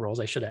spring rolls.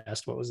 I should have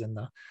asked what was in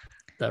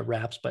the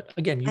wraps. But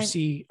again, you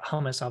see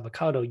hummus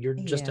avocado, you're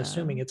just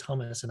assuming it's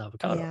hummus and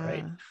avocado,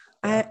 right?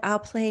 Yeah. I'll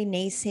play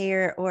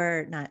naysayer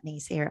or not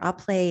naysayer. I'll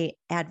play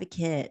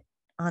advocate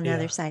on the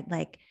other side.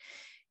 Like,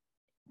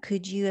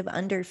 could you have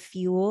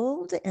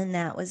underfueled and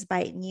that was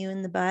biting you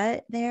in the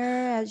butt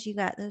there as you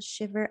got those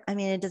shiver? I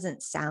mean, it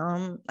doesn't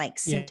sound like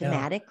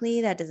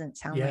symptomatically, that doesn't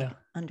sound like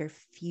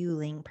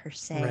underfueling per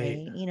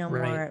se,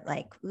 more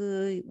like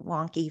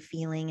wonky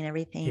feeling and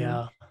everything.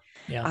 Yeah.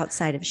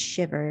 Outside of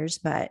shivers,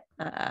 but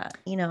I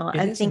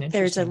think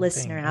there's a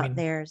listener out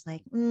there is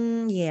like,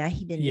 yeah,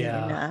 he didn't eat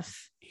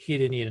enough. He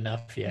didn't eat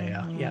enough.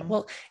 Yeah.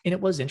 Well, and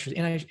it was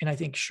interesting. And I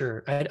think,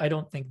 sure, I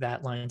don't think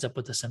that lines up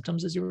with the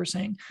symptoms as you were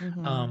saying.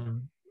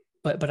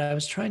 But I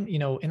was trying,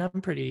 and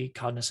I'm pretty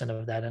cognizant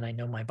of that. And I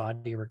know my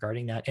body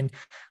regarding that. And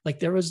like,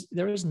 there was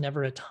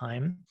never a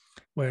time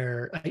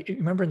where I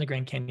remember in the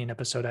Grand Canyon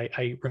episode,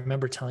 I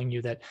remember telling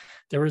you that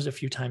there was a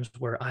few times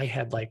where I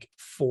had like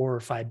 4 or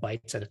 5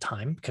 bites at a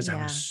time because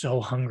I was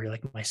so hungry,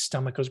 like my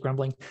stomach was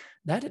grumbling.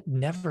 That had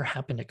never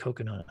happened at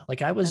Cocodona.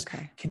 Like I was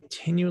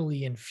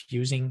continually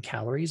infusing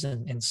calories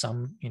in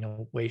some,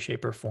 way,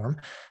 shape, or form.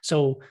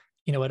 So,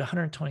 at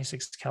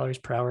 126 calories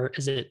per hour,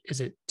 is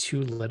it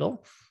too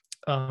little?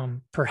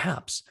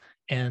 Perhaps.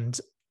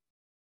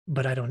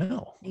 But I don't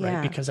know,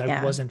 right? Because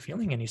I wasn't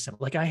feeling any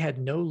symptoms. Like I had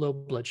no low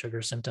blood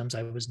sugar symptoms.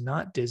 I was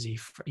not dizzy.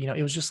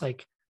 It was just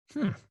like,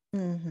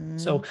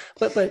 So,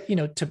 but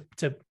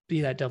to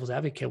be that devil's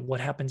advocate,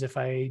 what happens if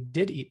I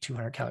did eat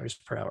 200 calories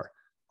per hour?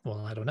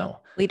 Well, I don't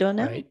know. We don't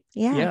know. Right?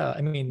 Yeah.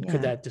 I mean,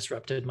 could that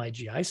disrupted my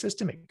GI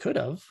system? It could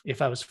have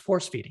if I was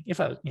force feeding. If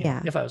I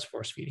was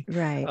force feeding.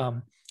 Right.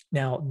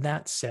 Now,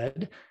 that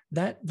said,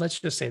 that let's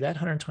just say that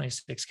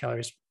 126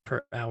 calories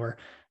per hour,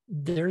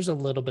 there's a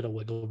little bit of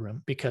wiggle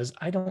room because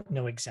I don't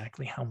know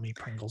exactly how many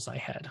Pringles I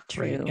had,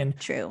 right? True, And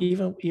true.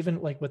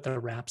 even like with the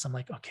wraps, I'm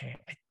like, okay,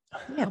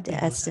 You how have to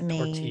big was that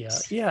tortilla?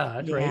 estimate. Yeah,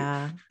 right.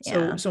 Yeah, So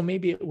yeah. so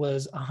maybe it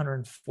was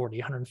 140,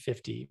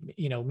 150.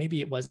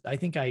 Maybe it was. I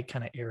think I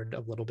kind of erred a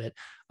little bit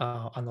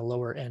on the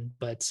lower end,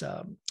 but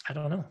I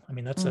don't know. I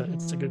mean, it's a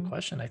good Mm-hmm.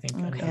 question. I think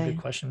a good Okay.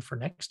 question for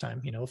next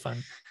time.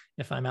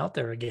 If I'm out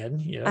there again.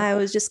 Yeah. I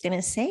was just going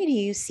to say, do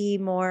you see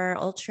more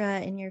ultra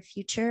in your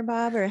future,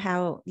 Bob, or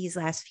how these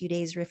last few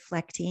days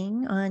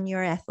reflecting on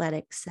your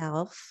athletic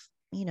self?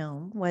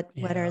 What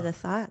are Yeah. the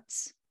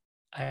thoughts?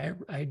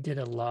 I did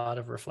a lot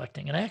of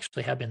reflecting, and I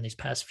actually have been these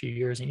past few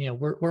years. And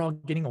we're all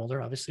getting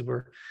older. Obviously,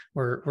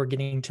 we're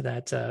getting to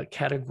that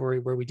category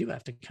where we do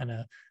have to kind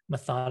of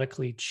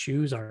methodically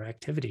choose our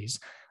activities.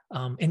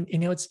 And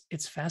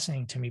it's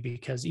fascinating to me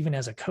because even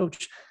as a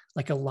coach,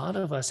 like a lot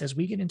of us, as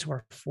we get into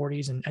our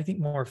 40s and I think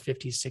more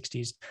 50s,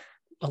 60s,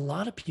 a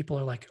lot of people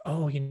are like,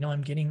 oh,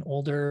 I'm getting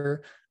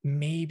older.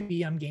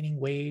 Maybe I'm gaining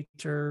weight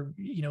or,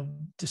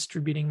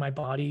 distributing my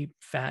body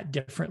fat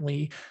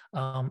differently.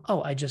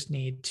 Oh, I just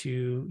need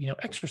to,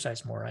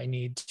 exercise more. I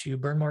need to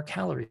burn more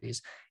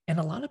calories. And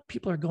a lot of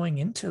people are going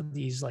into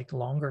these like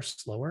longer,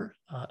 slower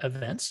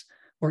events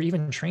or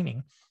even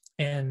training.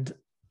 And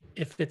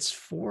if it's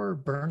for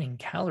burning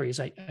calories,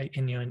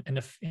 and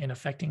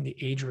affecting the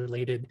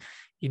age-related,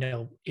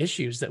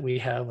 issues that we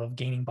have of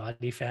gaining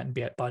body fat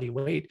and body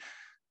weight,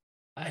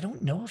 I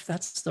don't know if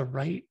that's the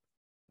right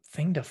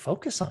thing to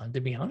focus on,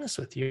 to be honest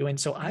with you. And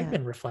so I've Yeah.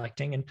 been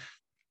reflecting, and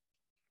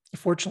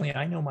fortunately,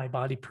 I know my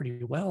body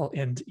pretty well.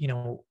 And,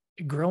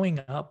 growing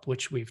up,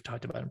 which we've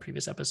talked about in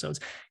previous episodes,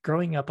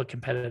 growing up a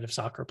competitive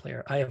soccer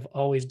player, I have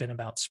always been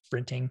about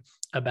sprinting,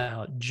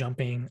 about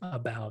jumping,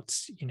 about,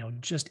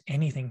 just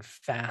anything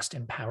fast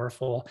and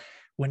powerful.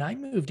 When I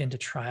moved into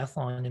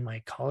triathlon in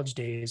my college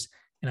days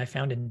and I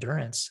found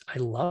endurance, I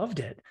loved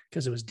it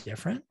because it was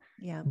different.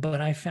 Yeah. But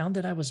I found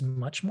that I was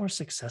much more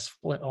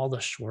successful at all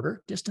the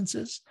shorter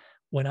distances.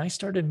 When I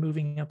started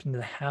moving up into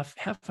the half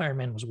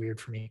Ironman was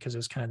weird for me because it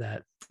was kind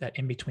of that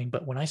in between.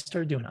 But when I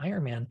started doing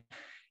Ironman,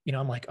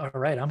 I'm like, all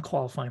right, I'm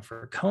qualifying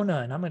for Kona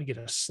and I'm going to get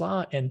a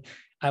slot. And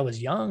I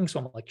was young, so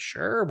I'm like,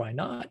 sure, why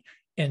not?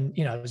 And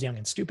I was young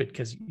and stupid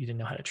because you didn't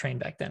know how to train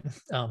back then.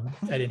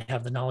 I didn't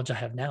have the knowledge I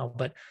have now.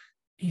 But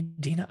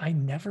Dina, I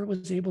never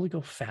was able to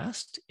go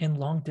fast in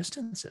long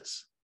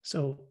distances.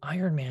 So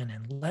Ironman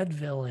and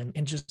Leadville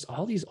and just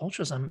all these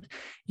ultras,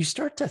 you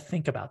start to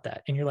think about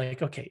that and you're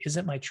like, okay, is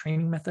it my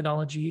training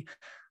methodology?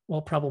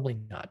 Well, probably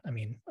not. I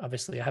mean,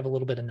 obviously I have a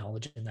little bit of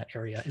knowledge in that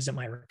area. Is it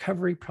my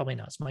recovery? Probably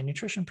not. Is my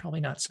nutrition? Probably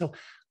not. So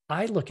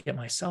I look at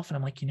myself and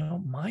I'm like,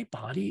 my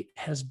body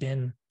has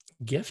been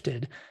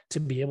gifted to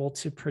be able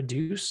to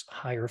produce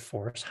higher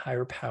force,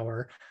 higher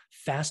power,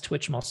 fast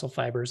twitch muscle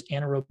fibers,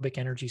 anaerobic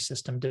energy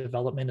system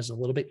development is a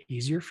little bit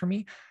easier for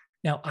me.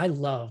 Now, I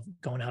love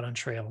going out on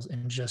trails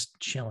and just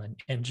chilling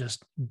and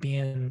just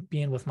being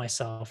with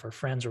myself or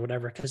friends or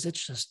whatever, because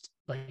it's just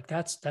like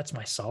that's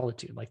my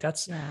solitude. Like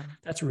that's Yeah.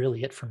 that's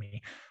really it for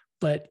me.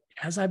 But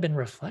as I've been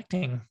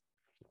reflecting,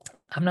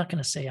 I'm not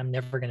going to say I'm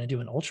never going to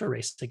do an ultra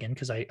race again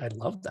because I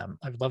love them.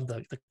 I love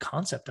the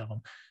concept of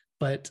them.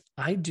 But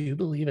I do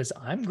believe as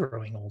I'm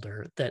growing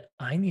older that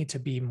I need to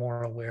be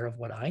more aware of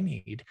what I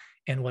need.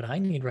 And what I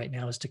need right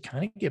now is to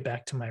kind of get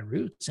back to my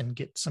roots and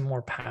get some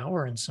more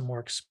power and some more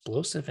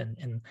explosive.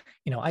 And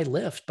I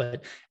lift,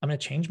 but I'm going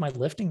to change my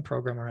lifting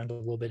program around a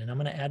little bit. And I'm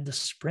going to add the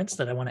sprints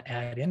that I want to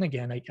add in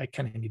again. I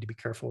kind of need to be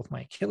careful with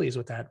my Achilles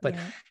with that. But,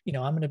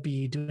 Yeah. I'm going to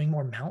be doing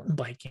more mountain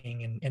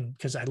biking and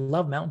because I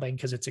love mountain biking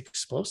because it's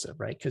explosive,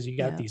 right? Because you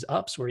got Yeah. these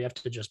ups where you have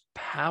to just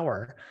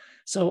power.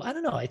 So I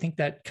don't know. I think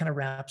that kind of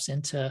wraps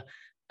into,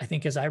 I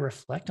think as I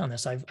reflect on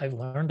this, I've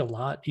learned a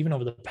lot, even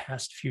over the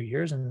past few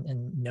years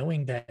and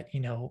knowing that,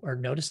 or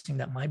noticing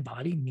that my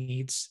body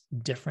needs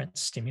different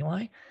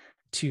stimuli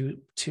to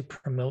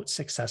promote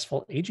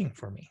successful aging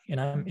for me. And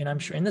I'm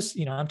sure in this,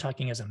 I'm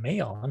talking as a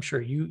male, I'm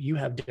sure you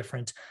have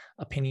different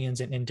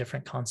opinions and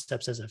different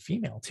concepts as a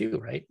female too,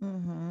 right?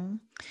 Mm-hmm.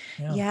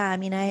 Yeah. Yeah. I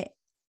mean,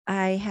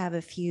 I have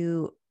a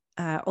few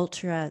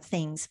ultra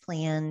things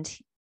planned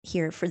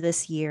here for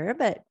this year,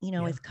 but Yeah.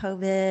 with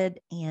COVID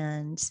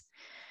and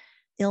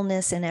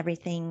illness and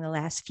everything the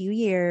last few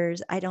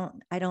years, I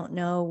don't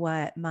know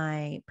what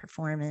my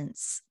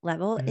performance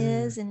level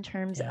is in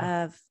terms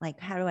Yeah. of like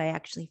how do I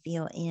actually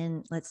feel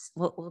in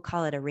we'll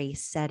call it a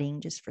race setting,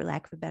 just for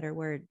lack of a better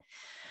word.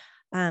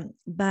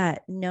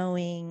 But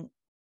knowing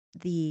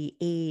the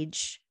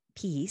age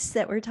piece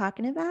that we're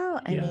talking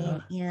about, I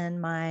Yeah. mean, in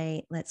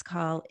my, let's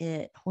call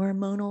it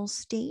hormonal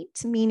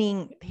state,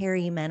 meaning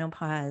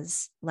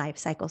perimenopause life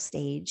cycle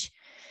stage,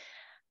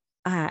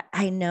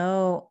 I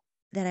know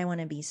that I want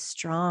to be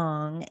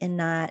strong and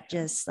not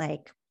just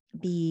like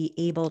be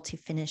able to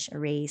finish a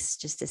race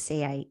just to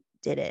say I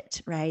did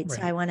it. Right. So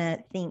I Right. want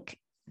to think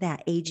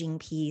that aging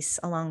piece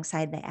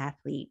alongside the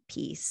athlete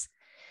piece.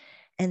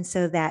 And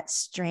so that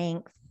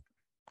strength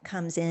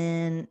comes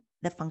in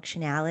the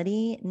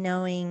functionality,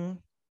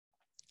 knowing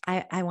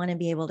I want to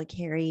be able to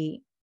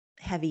carry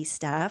heavy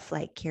stuff,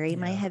 like carry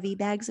my Yeah. heavy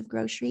bags of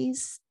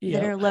groceries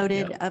that are Yep.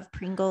 loaded Yep. of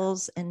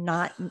Pringles and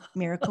not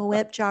Miracle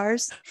Whip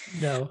jars,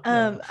 No,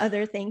 no.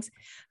 other things.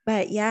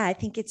 But yeah, I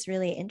think it's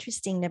really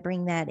interesting to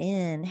bring that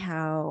in,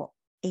 how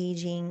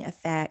aging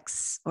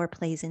affects or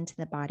plays into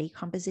the body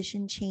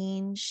composition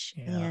change.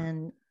 Yeah.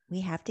 And we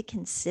have to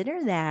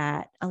consider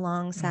that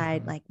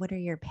alongside, Mhm. like, what are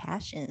your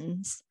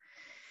passions?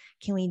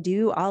 Can we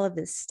do all of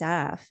this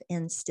stuff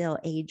and still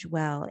age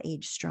well,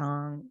 age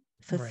strong,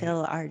 Right.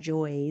 fulfill our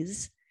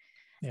joys,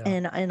 Yeah.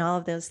 and all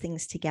of those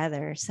things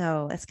together?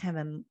 So that's kind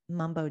of a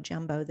mumbo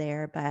jumbo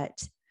there,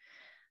 but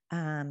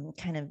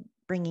kind of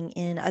bringing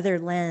in other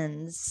Yeah.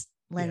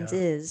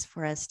 lenses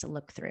for us to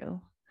look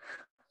through.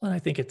 Well, I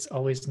think it's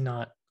always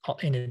not,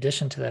 in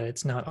addition to that,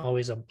 it's not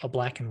always a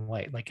black and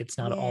white. Like it's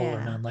not all or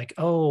Yeah. none. Like,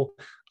 oh,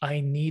 I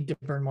need to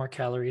burn more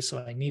calories, so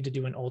I need to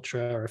do an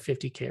ultra or a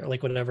 50K or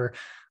like whatever.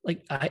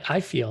 Like I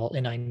feel,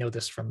 and I know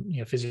this from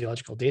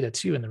physiological data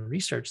too, and the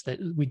research, that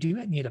we do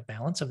need a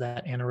balance of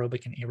that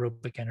anaerobic and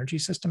aerobic energy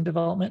system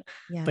development.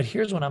 Yeah. But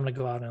here's what I'm going to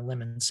go out on a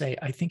limb and say: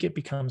 I think it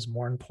becomes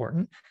more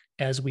important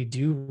as we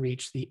do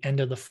reach the end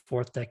of the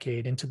fourth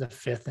decade into the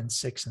fifth and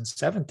sixth and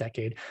seventh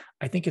decade.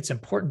 I think it's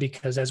important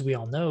because, as we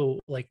all know,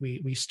 like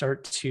we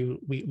start to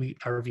we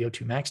our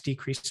VO2 max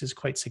decreases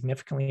quite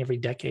significantly every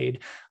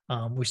decade.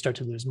 We start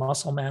to lose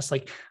muscle mass.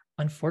 Like,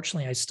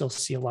 unfortunately, I still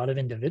see a lot of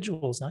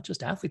individuals, not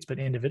just athletes, but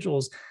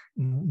individuals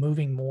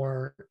moving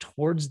more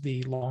towards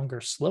the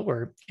longer,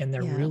 slower, and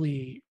they're Yeah.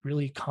 really,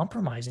 really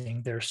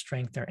compromising their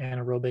strength, their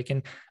anaerobic.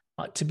 And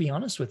to be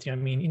honest with you, I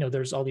mean,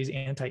 there's all these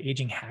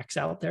anti-aging hacks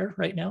out there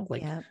right now,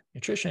 like Yeah.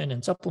 nutrition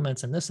and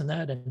supplements and this and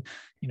that, and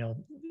you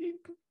know,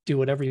 do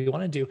whatever you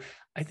want to do.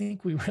 I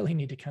think we really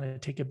need to kind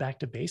of take it back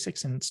to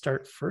basics and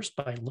start first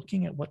by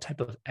looking at what type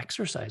of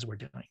exercise we're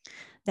doing,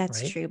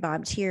 That's right? true,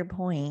 Bob. To your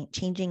point,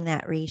 changing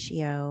that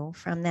ratio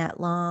from that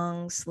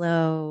long,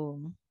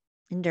 slow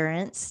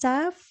endurance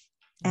stuff,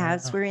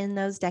 as Yeah. we're in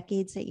those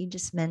decades that you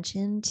just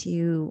mentioned,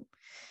 to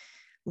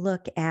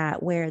look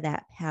at where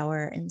that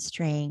power and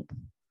strength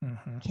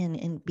Hmm.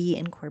 can be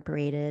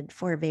incorporated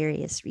for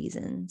various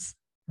reasons.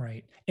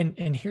 Right.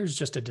 And here's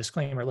just a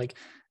disclaimer, like,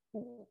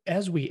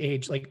 as we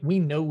age, like, we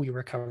know we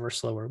recover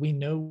slower. We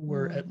know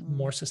we're Mm-hmm.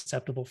 more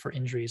susceptible for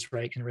injuries,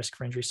 right? And risk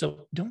for injury.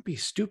 So don't be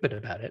stupid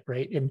about it,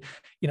 right? And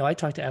I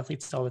talk to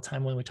athletes all the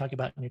time when we talk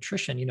about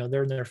nutrition.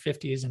 They're in their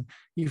 50s, and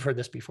you've heard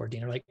this before,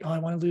 Dean. They're like, oh, I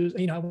want to lose,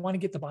 I want to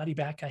get the body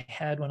back I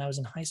had when I was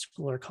in high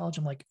school or college.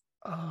 I'm like,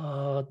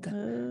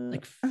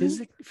 like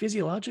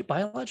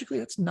biologically,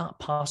 that's not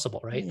possible,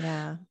 right?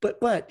 Yeah.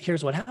 But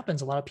here's what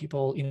happens: a lot of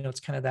people,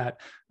 it's kind of that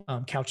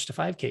couch to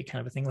 5K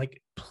kind of a thing.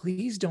 Like,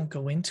 please don't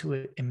go into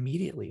it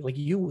immediately. Like,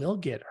 you will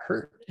get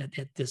hurt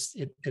at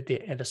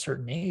a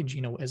certain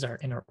age, as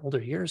in our older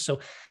years.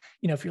 So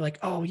if you're like,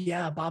 oh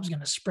yeah, Bob's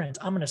going to sprint,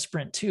 I'm going to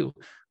sprint too.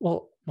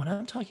 Well, when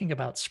I'm talking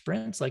about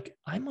sprints, like,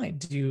 I might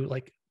do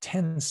like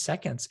 10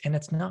 seconds, and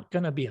it's not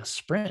going to be a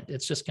sprint.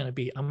 It's just going to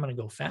be, I'm going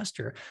to go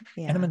faster,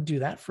 and I'm Yeah. going to do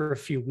that for a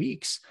few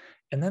weeks,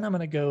 and then I'm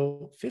going to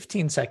go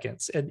 15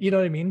 seconds. And you know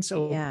what I mean?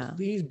 So Yeah.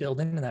 please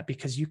build into that,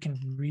 because you can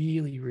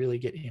really, really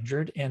get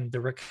injured, and the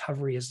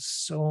recovery is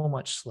so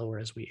much slower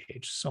as we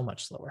age, so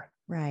much slower.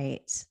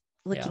 Right. Yeah.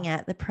 Looking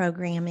at the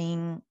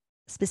programming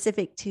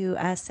specific to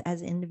us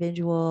as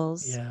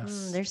individuals,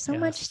 Yes. there's so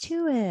much Yes.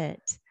 to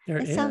it. There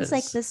It sounds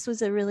like is. this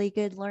was a really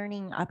good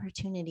learning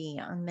opportunity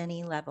on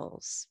many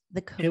levels.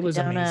 The It was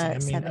amazing. I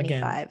Cocodona mean,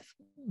 again, 75.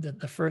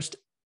 the first,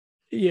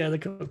 yeah, the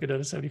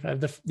Cocodona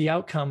 75. The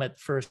outcome at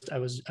first, I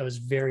was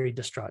very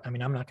distraught. I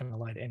mean, I'm not going to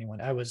lie to anyone.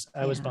 I was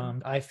Yeah.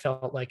 bummed. I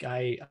felt like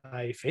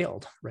I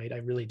failed, right? I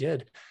really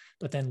did.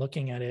 But then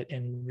looking at it,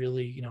 and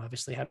really,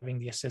 obviously having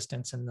the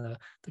assistance and the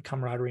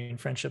camaraderie and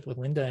friendship with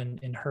Linda,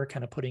 and her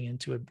kind of putting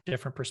into a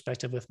different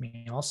perspective with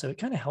me also, it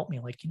kind of helped me,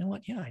 like, you know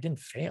what? Yeah, I didn't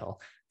fail.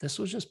 This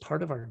was just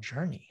part of our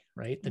journey,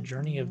 right? The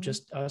journey of Mm-hmm.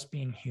 just us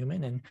being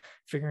human and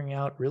figuring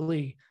out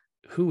really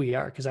who we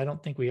are, because I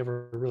don't think we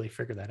ever really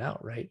figure that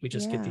out, right? We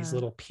just get these Yeah.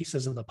 little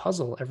pieces of the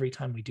puzzle every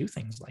time we do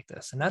things like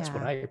this, and that's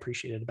what Yeah. I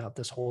appreciated about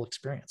this whole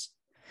experience.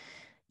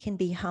 Can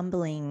be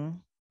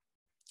humbling.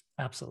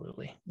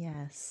 Absolutely.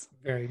 Yes.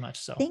 Very much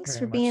so, Thanks very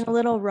for much being a so.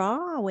 little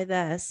raw with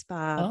us,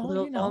 Bob. A Oh,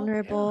 little yeah,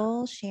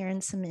 vulnerable, sharing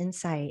some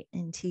insight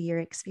into your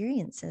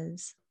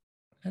experiences.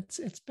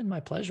 it's been my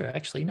pleasure,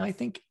 actually. I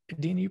think,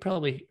 Dean, you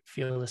probably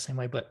feel the same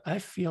way, but I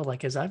feel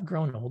like as I've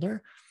grown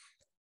older,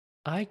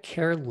 I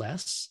care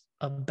less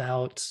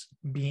about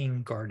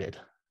being guarded.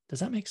 Does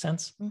that make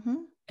sense? Mm-hmm.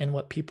 And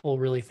what people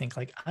really think,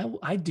 like,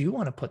 I do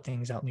want to put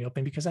things out in the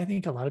open, because I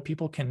think a lot of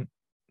people can,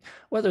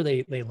 whether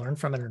they learn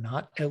from it or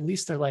not, at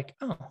least they're like,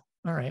 oh,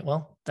 all right,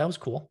 well, that was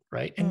cool,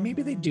 right? And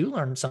maybe they Mm-hmm. do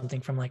learn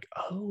something from, like,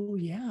 oh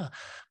yeah.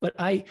 But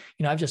I've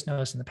just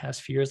noticed in the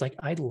past few years, like,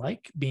 I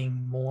like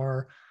being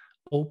more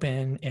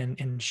open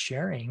and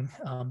sharing,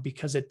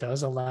 because it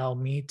does allow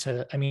me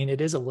to, I mean,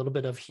 it is a little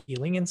bit of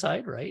healing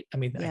inside, right? I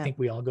mean, I think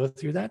we all go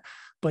through that,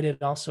 but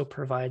it also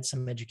provides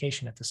some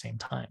education at the same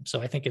time.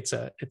 So I think it's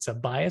a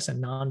bias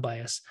and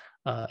non-bias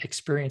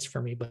experience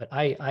for me, but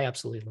I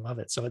absolutely love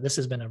it. So this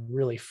has been a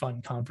really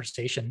fun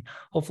conversation.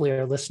 Hopefully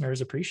our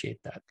listeners appreciate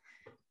that.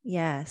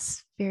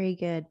 Yes, very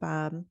good,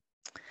 Bob.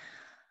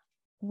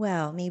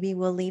 Well, maybe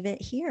we'll leave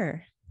it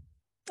here.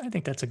 I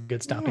think that's a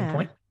good stopping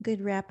point. Good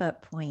wrap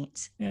up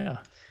point. Yeah.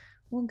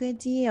 Well, good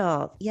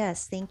deal.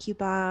 Yes. Thank you,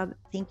 Bob.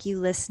 Thank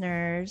you,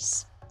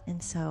 listeners.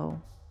 And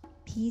so,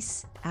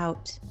 peace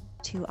out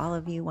to all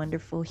of you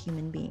wonderful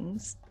human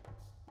beings.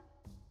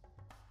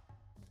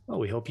 Well,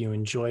 we hope you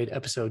enjoyed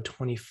episode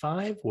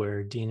 25,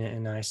 where Dina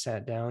and I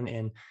sat down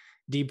and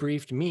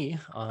debriefed me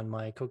on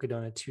my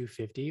Cocodona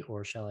 250,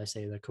 or shall I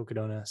say the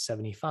Cocodona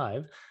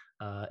 75,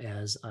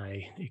 as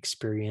I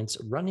experience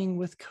running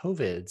with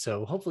COVID.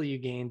 So hopefully you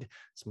gained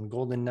some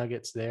golden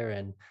nuggets there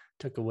and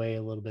took away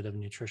a little bit of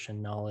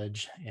nutrition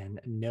knowledge and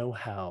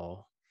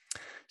know-how.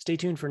 Stay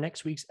tuned for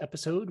next week's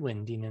episode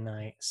when Dina and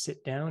I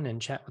sit down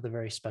and chat with a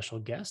very special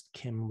guest,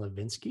 Kim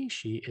Levinsky.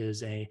 She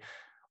is a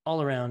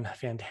all-around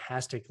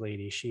fantastic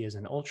lady. She is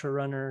an ultra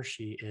runner.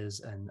 She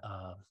is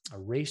a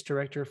race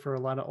director for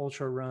a lot of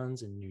ultra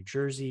runs in New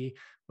Jersey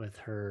with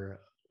her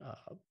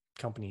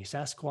company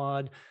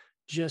Sasquad.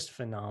 Just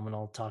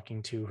phenomenal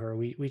talking to her.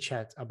 We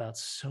chat about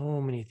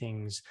so many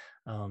things,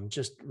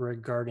 just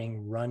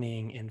regarding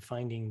running and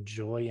finding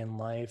joy in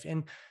life,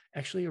 and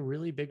actually a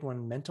really big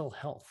one, mental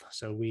health.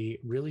 So we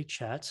really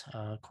chat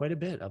quite a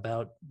bit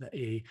about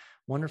a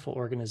wonderful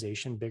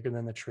organization, Bigger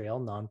Than the Trail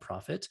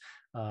nonprofit,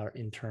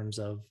 in terms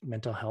of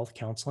mental health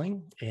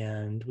counseling.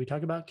 And we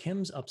talk about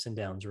Kim's ups and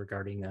downs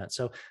regarding that.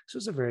 So this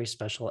was a very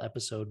special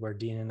episode where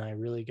Dean and I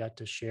really got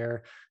to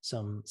share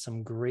some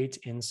great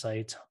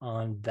insight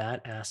on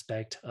that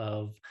aspect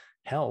of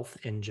health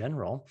in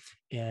general.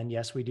 And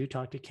yes, we do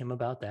talk to Kim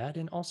about that,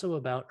 and also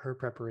about her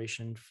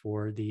preparation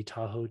for the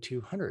Tahoe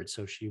 200.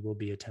 So she will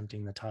be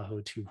attempting the Tahoe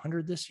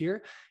 200 this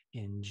year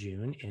in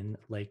June in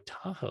Lake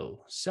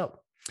Tahoe. So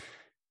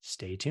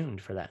stay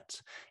tuned for that.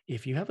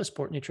 If you have a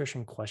sport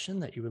nutrition question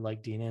that you would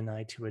like Dina and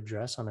I to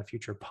address on a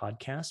future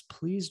podcast,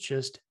 please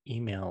just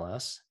email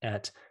us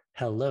at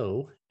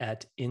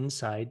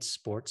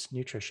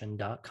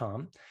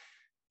hello@insidesportsnutrition.com.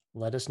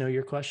 Let us know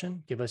your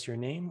question. Give us your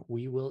name.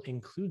 We will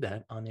include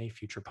that on a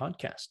future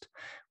podcast.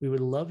 We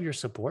would love your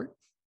support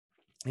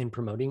in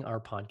promoting our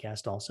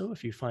podcast also.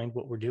 If you find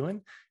what we're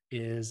doing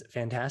is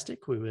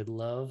fantastic, we would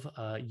love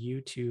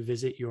you to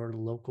visit your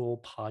local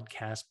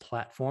podcast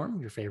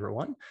platform, your favorite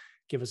one.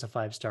 Give us a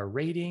 5-star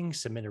rating,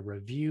 submit a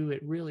review.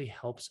 It really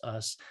helps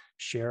us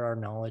share our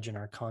knowledge and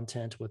our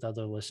content with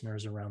other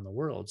listeners around the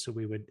world. So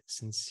we would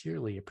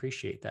sincerely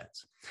appreciate that.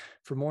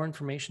 For more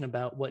information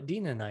about what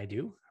Dina and I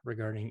do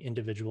regarding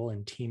individual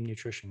and team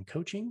nutrition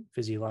coaching,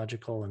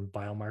 physiological and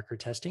biomarker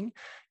testing,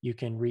 you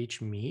can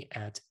reach me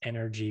at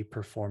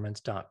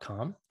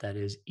energyperformance.com. That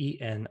is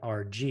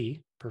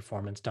ENRG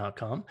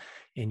performance.com.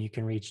 And you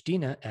can reach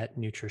Dina at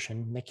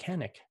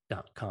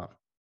nutritionmechanic.com.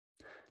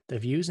 The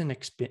views and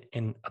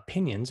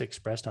opinions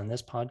expressed on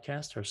this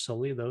podcast are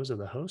solely those of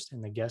the host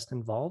and the guest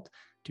involved,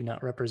 do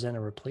not represent a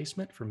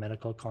replacement for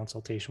medical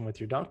consultation with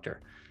your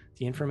doctor.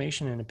 The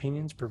information and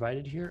opinions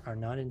provided here are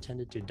not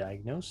intended to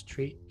diagnose,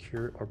 treat,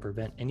 cure, or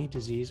prevent any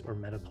disease or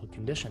medical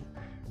condition.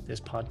 This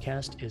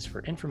podcast is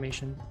for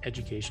information,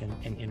 education,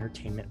 and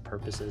entertainment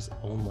purposes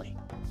only.